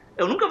mais.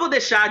 Eu nunca vou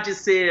deixar de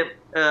ser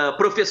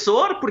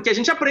professor, porque a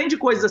gente aprende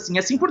coisas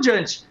assim por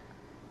diante.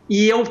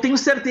 E eu tenho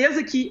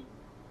certeza que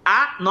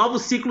há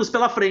novos ciclos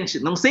pela frente.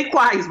 Não sei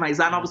quais, mas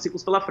há novos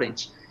ciclos pela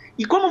frente.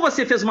 E como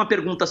você fez uma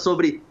pergunta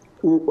sobre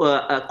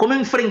como eu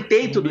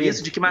enfrentei tudo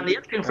isso, de que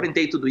maneira que eu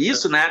enfrentei tudo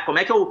isso, né? Como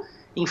é que eu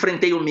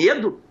enfrentei o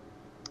medo,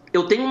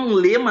 eu tenho um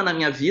lema na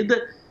minha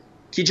vida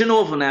que, de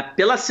novo, né?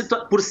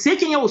 Por ser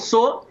quem eu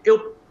sou,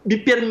 eu me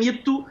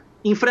permito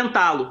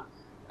enfrentá-lo.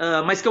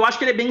 Mas que eu acho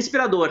que ele é bem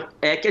inspirador.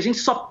 É que a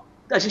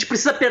gente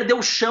precisa perder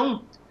o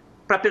chão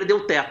para perder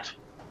o teto.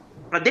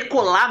 Para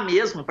decolar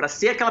mesmo, para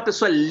ser aquela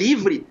pessoa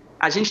livre,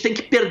 a gente tem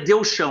que perder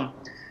o chão.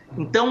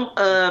 Então,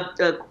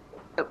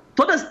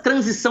 toda a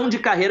transição de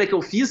carreira que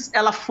eu fiz,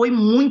 ela foi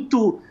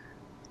muito...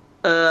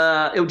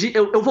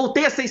 eu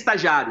voltei a ser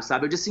estagiário,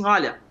 sabe? Eu disse assim,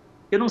 olha,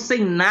 eu não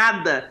sei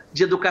nada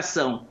de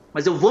educação,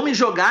 mas eu vou me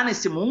jogar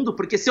nesse mundo,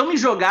 porque se eu me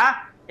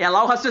jogar, é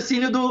lá o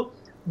raciocínio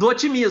do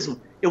otimismo.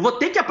 Eu vou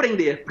ter que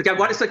aprender, porque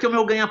agora isso aqui é o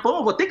meu ganha-pão,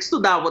 eu vou ter que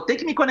estudar, eu vou ter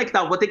que me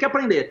conectar, eu vou ter que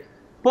aprender.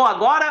 Pô,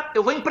 agora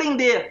eu vou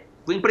empreender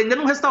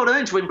num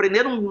restaurante, vou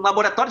empreender num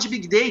laboratório de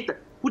Big Data.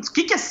 Putz, o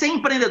que é ser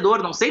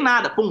empreendedor? Não sei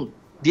nada. Pum,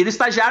 viro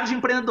estagiário de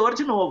empreendedor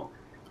de novo.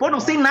 Pô, não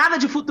sei nada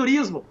de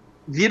futurismo.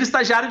 Viro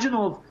estagiário de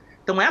novo.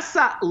 Então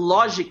essa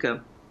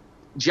lógica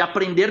de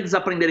aprender,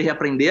 desaprender e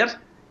reaprender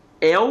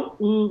é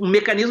um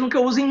mecanismo que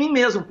eu uso em mim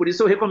mesmo, por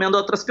isso eu recomendo a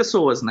outras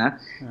pessoas, né?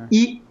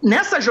 E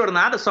nessa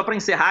jornada, só para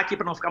encerrar aqui,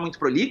 para não ficar muito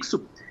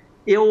prolixo,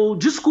 eu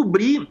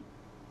descobri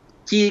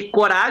que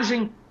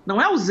coragem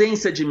não é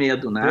ausência de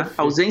medo, né? Perfeito.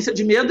 A ausência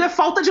de medo é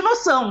falta de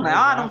noção, né?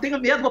 Não tenho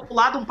medo, vou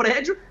pular de um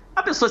prédio,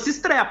 a pessoa se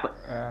estrepa.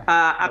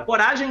 A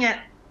coragem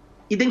é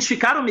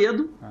identificar o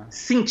medo,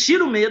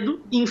 sentir o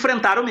medo e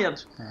enfrentar o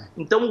medo.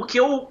 Então, o que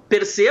eu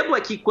percebo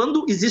é que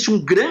quando existe um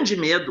grande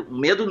medo, um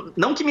medo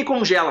não que me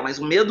congela, mas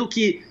um medo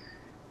que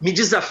me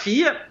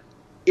desafia,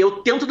 eu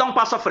tento dar um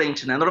passo à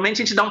frente, né?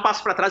 Normalmente a gente dá um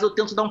passo para trás, eu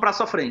tento dar um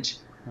passo à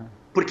frente.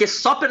 Porque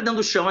só perdendo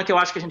o chão é que eu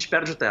acho que a gente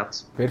perde o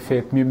teto.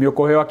 Perfeito. Me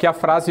ocorreu aqui a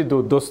frase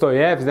do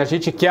Dostoiévski, a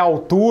gente quer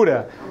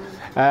altura,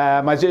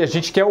 mas a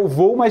gente quer o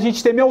voo, mas a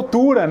gente teme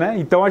altura, né?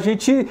 Então a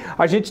gente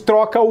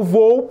troca o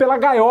voo pela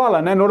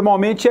gaiola, né?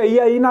 Normalmente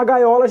aí na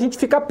gaiola a gente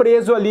fica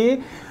preso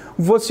ali,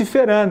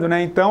 vociferando,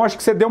 né? Então acho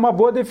que você deu uma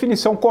boa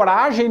definição.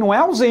 Coragem não é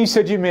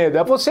ausência de medo,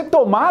 é você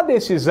tomar a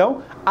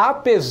decisão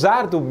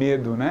apesar do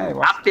medo, né?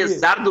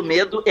 Apesar do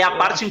medo é a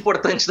parte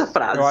importante da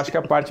frase. Eu acho que é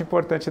a parte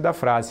importante da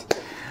frase.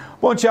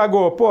 Bom,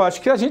 Thiago, acho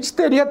que a gente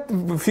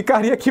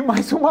ficaria aqui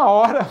mais uma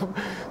hora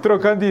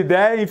trocando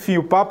ideia, enfim,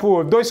 o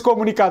papo, 2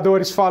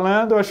 comunicadores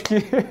falando, acho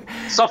que...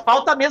 Só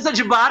falta a mesa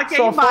de bar que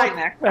aí vai,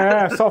 né?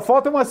 Só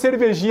falta uma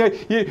cervejinha.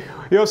 E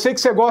eu sei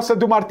que você gosta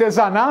do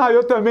artesanal,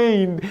 eu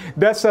também,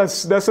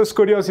 dessas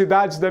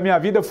curiosidades da minha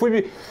vida,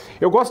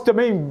 eu gosto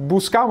também de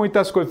buscar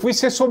muitas coisas. Fui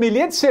ser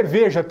sommelier de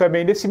cerveja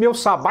também, nesse meu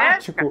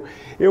sabático,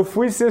 eu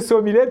fui ser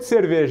sommelier de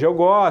cerveja, eu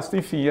gosto,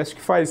 enfim, acho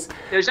que faz...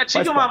 Eu já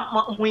tive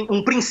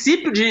um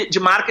princípio de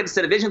marca de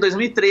cerveja em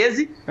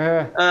 2013,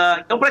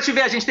 então pra te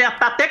ver, a gente tá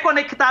até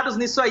conectados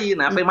nisso aí,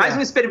 né? Foi mais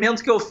um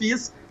experimento que eu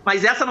fiz,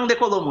 mas essa não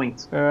decolou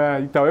muito.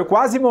 Então, eu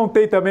quase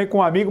montei também com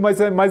um amigo,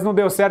 mas não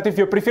deu certo,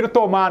 enfim, eu prefiro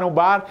tomar num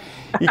bar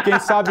e quem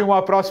sabe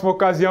uma próxima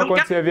ocasião,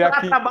 quando você vier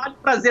aqui... trabalho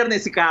e prazer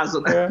nesse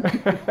caso, né?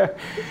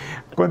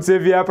 Quando você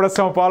vier para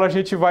São Paulo, a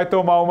gente vai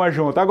tomar uma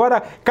junto.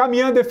 Agora,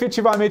 caminhando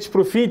efetivamente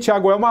para o fim,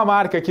 Thiago, é uma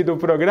marca aqui do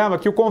programa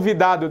que o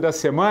convidado da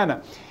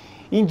semana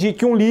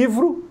indique um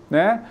livro,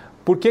 né?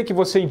 Por que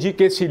você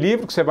indica esse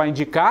livro que você vai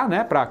indicar,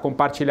 né? Para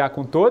compartilhar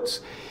com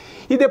todos.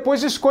 E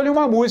depois escolha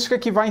uma música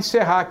que vai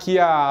encerrar aqui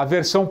a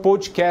versão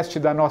podcast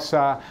da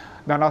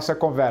nossa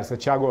conversa,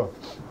 Thiago.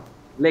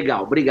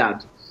 Legal,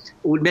 obrigado.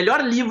 O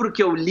melhor livro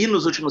que eu li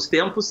nos últimos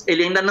tempos,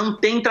 ele ainda não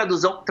tem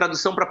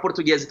tradução para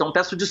português, então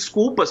peço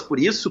desculpas por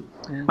isso,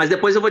 mas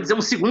depois eu vou dizer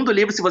um segundo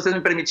livro, se vocês me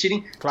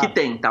permitirem, claro, que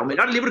tem, tá? O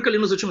melhor livro que eu li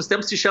nos últimos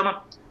tempos se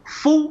chama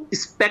Full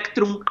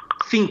Spectrum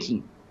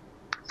Thinking.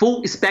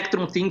 Full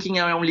Spectrum Thinking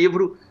é um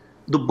livro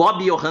do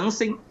Bob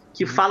Johansen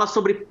que fala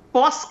sobre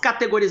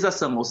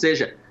pós-categorização, ou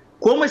seja,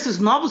 como esses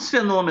novos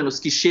fenômenos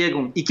que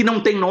chegam e que não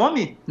têm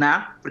nome,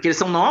 né? Porque eles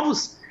são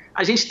novos,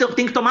 a gente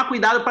tem que tomar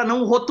cuidado para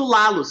não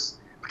rotulá-los.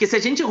 Porque se a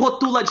gente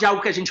rotula de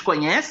algo que a gente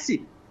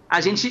conhece,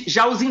 a gente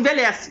já os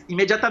envelhece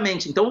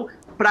imediatamente. Então,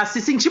 para se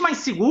sentir mais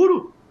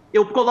seguro,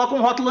 eu coloco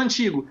um rótulo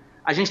antigo.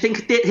 A gente tem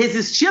que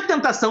resistir à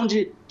tentação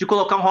de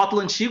colocar um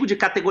rótulo antigo, de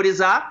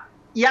categorizar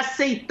e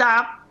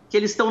aceitar que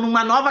eles estão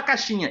numa nova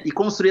caixinha e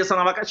construir essa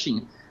nova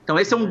caixinha. Então,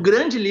 esse é um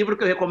grande livro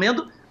que eu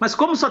recomendo, mas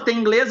como só tem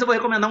inglês, eu vou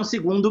recomendar um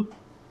segundo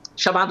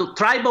chamado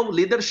Tribal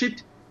Leadership,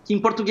 que em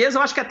português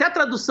eu acho que até a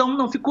tradução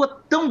não ficou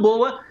tão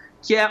boa,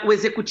 que é o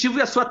executivo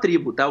e a sua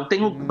tribo, tá? Eu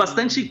tenho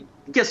bastante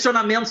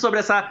questionamento sobre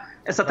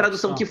essa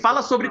tradução, que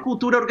fala sobre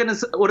cultura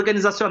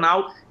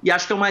organizacional, e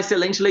acho que é uma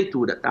excelente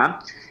leitura, tá?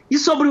 E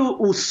sobre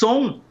o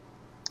som,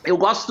 eu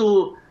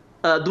gosto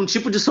de um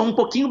tipo de som um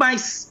pouquinho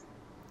mais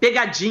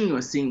pegadinho,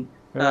 assim.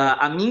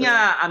 A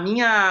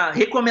minha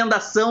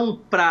recomendação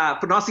para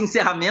o nosso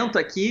encerramento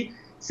aqui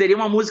seria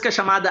uma música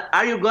chamada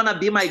Are You Gonna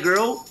Be My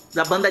Girl,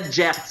 da banda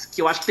Jet,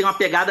 que eu acho que tem uma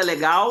pegada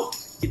legal,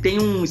 que tem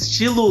um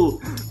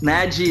estilo,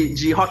 né,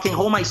 de rock and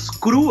roll mais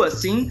cru,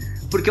 assim,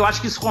 porque eu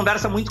acho que isso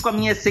conversa muito com a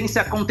minha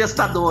essência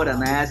contestadora,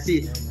 né?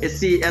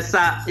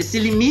 Esse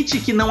limite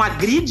que não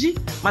agride,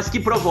 mas que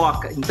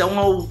provoca.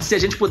 Então, se a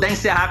gente puder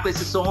encerrar com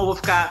esse som, eu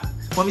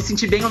vou me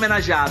sentir bem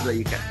homenageado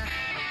aí, cara.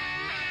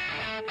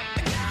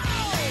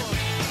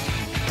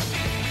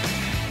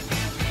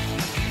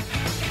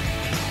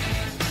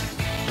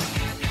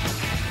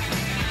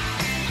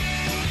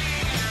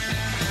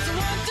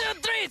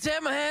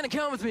 Take my hand and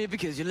come with me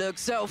because you look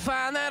so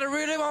fine that I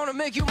really want to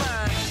make you mine.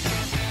 I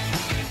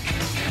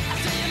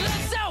say you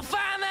look so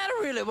fine that I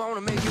really want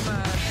to make you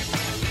mine.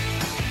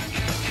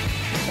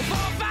 4,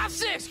 5,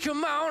 6,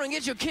 come on and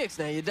get your kicks.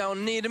 Now you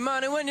don't need the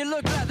money when you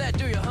look like that,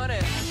 do you, honey?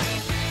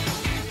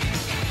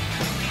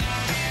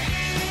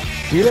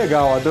 Que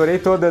legal, adorei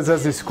todas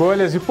as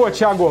escolhas. E, pô,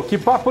 Thiago, que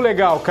papo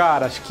legal,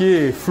 cara. Acho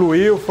que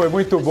fluiu, foi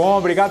muito bom.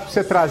 Obrigado por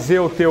você trazer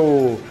o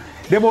teu...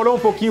 Demorou um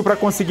pouquinho para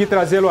conseguir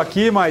trazê-lo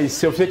aqui,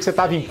 mas eu sei que você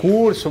estava em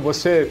curso,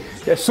 você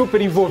é super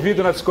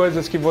envolvido nas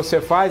coisas que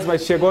você faz,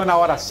 mas chegou na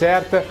hora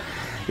certa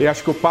e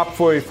acho que o papo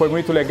foi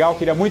muito legal.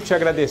 Queria muito te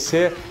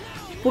agradecer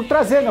por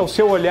trazer, né, o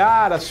seu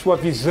olhar, a sua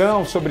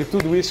visão sobre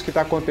tudo isso que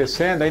está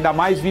acontecendo, ainda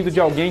mais vindo de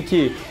alguém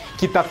que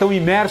está tão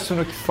imerso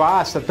no que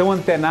faz, está tão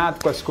antenado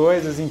com as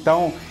coisas.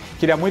 Então,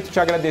 queria muito te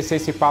agradecer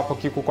esse papo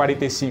aqui com o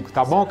 45,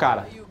 tá bom,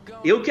 cara?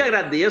 Eu que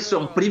agradeço, é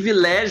um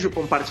privilégio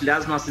compartilhar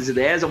as nossas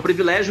ideias, é um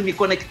privilégio me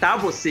conectar a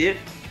você.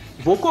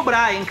 Vou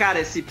cobrar, hein, cara,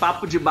 esse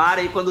papo de bar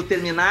aí, quando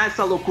terminar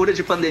essa loucura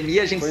de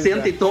pandemia, a gente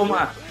senta e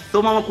toma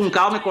uma com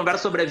calma e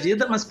conversa sobre a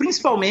vida, mas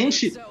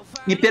principalmente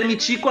me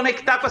permitir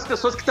conectar com as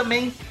pessoas que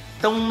também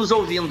estão nos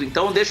ouvindo.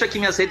 Então, deixo aqui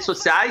minhas redes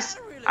sociais,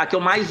 a que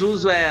eu mais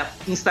uso é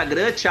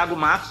Instagram, Thiago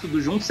Matos,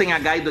 tudo junto, sem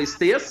H e 2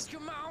 T's.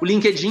 O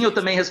LinkedIn eu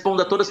também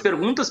respondo a todas as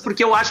perguntas,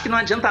 porque eu acho que não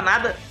adianta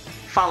nada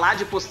falar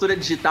de postura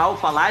digital,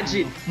 falar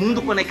de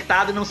mundo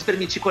conectado e não se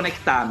permitir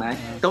conectar, né?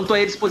 Então tô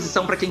à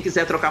disposição para quem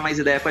quiser trocar mais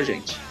ideia com a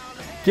gente.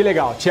 Que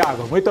legal,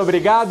 Thiago. Muito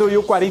obrigado. E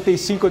o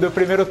 45 do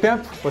primeiro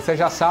tempo, você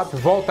já sabe,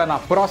 volta na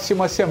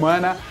próxima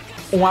semana.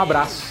 Um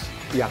abraço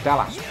e até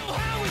lá.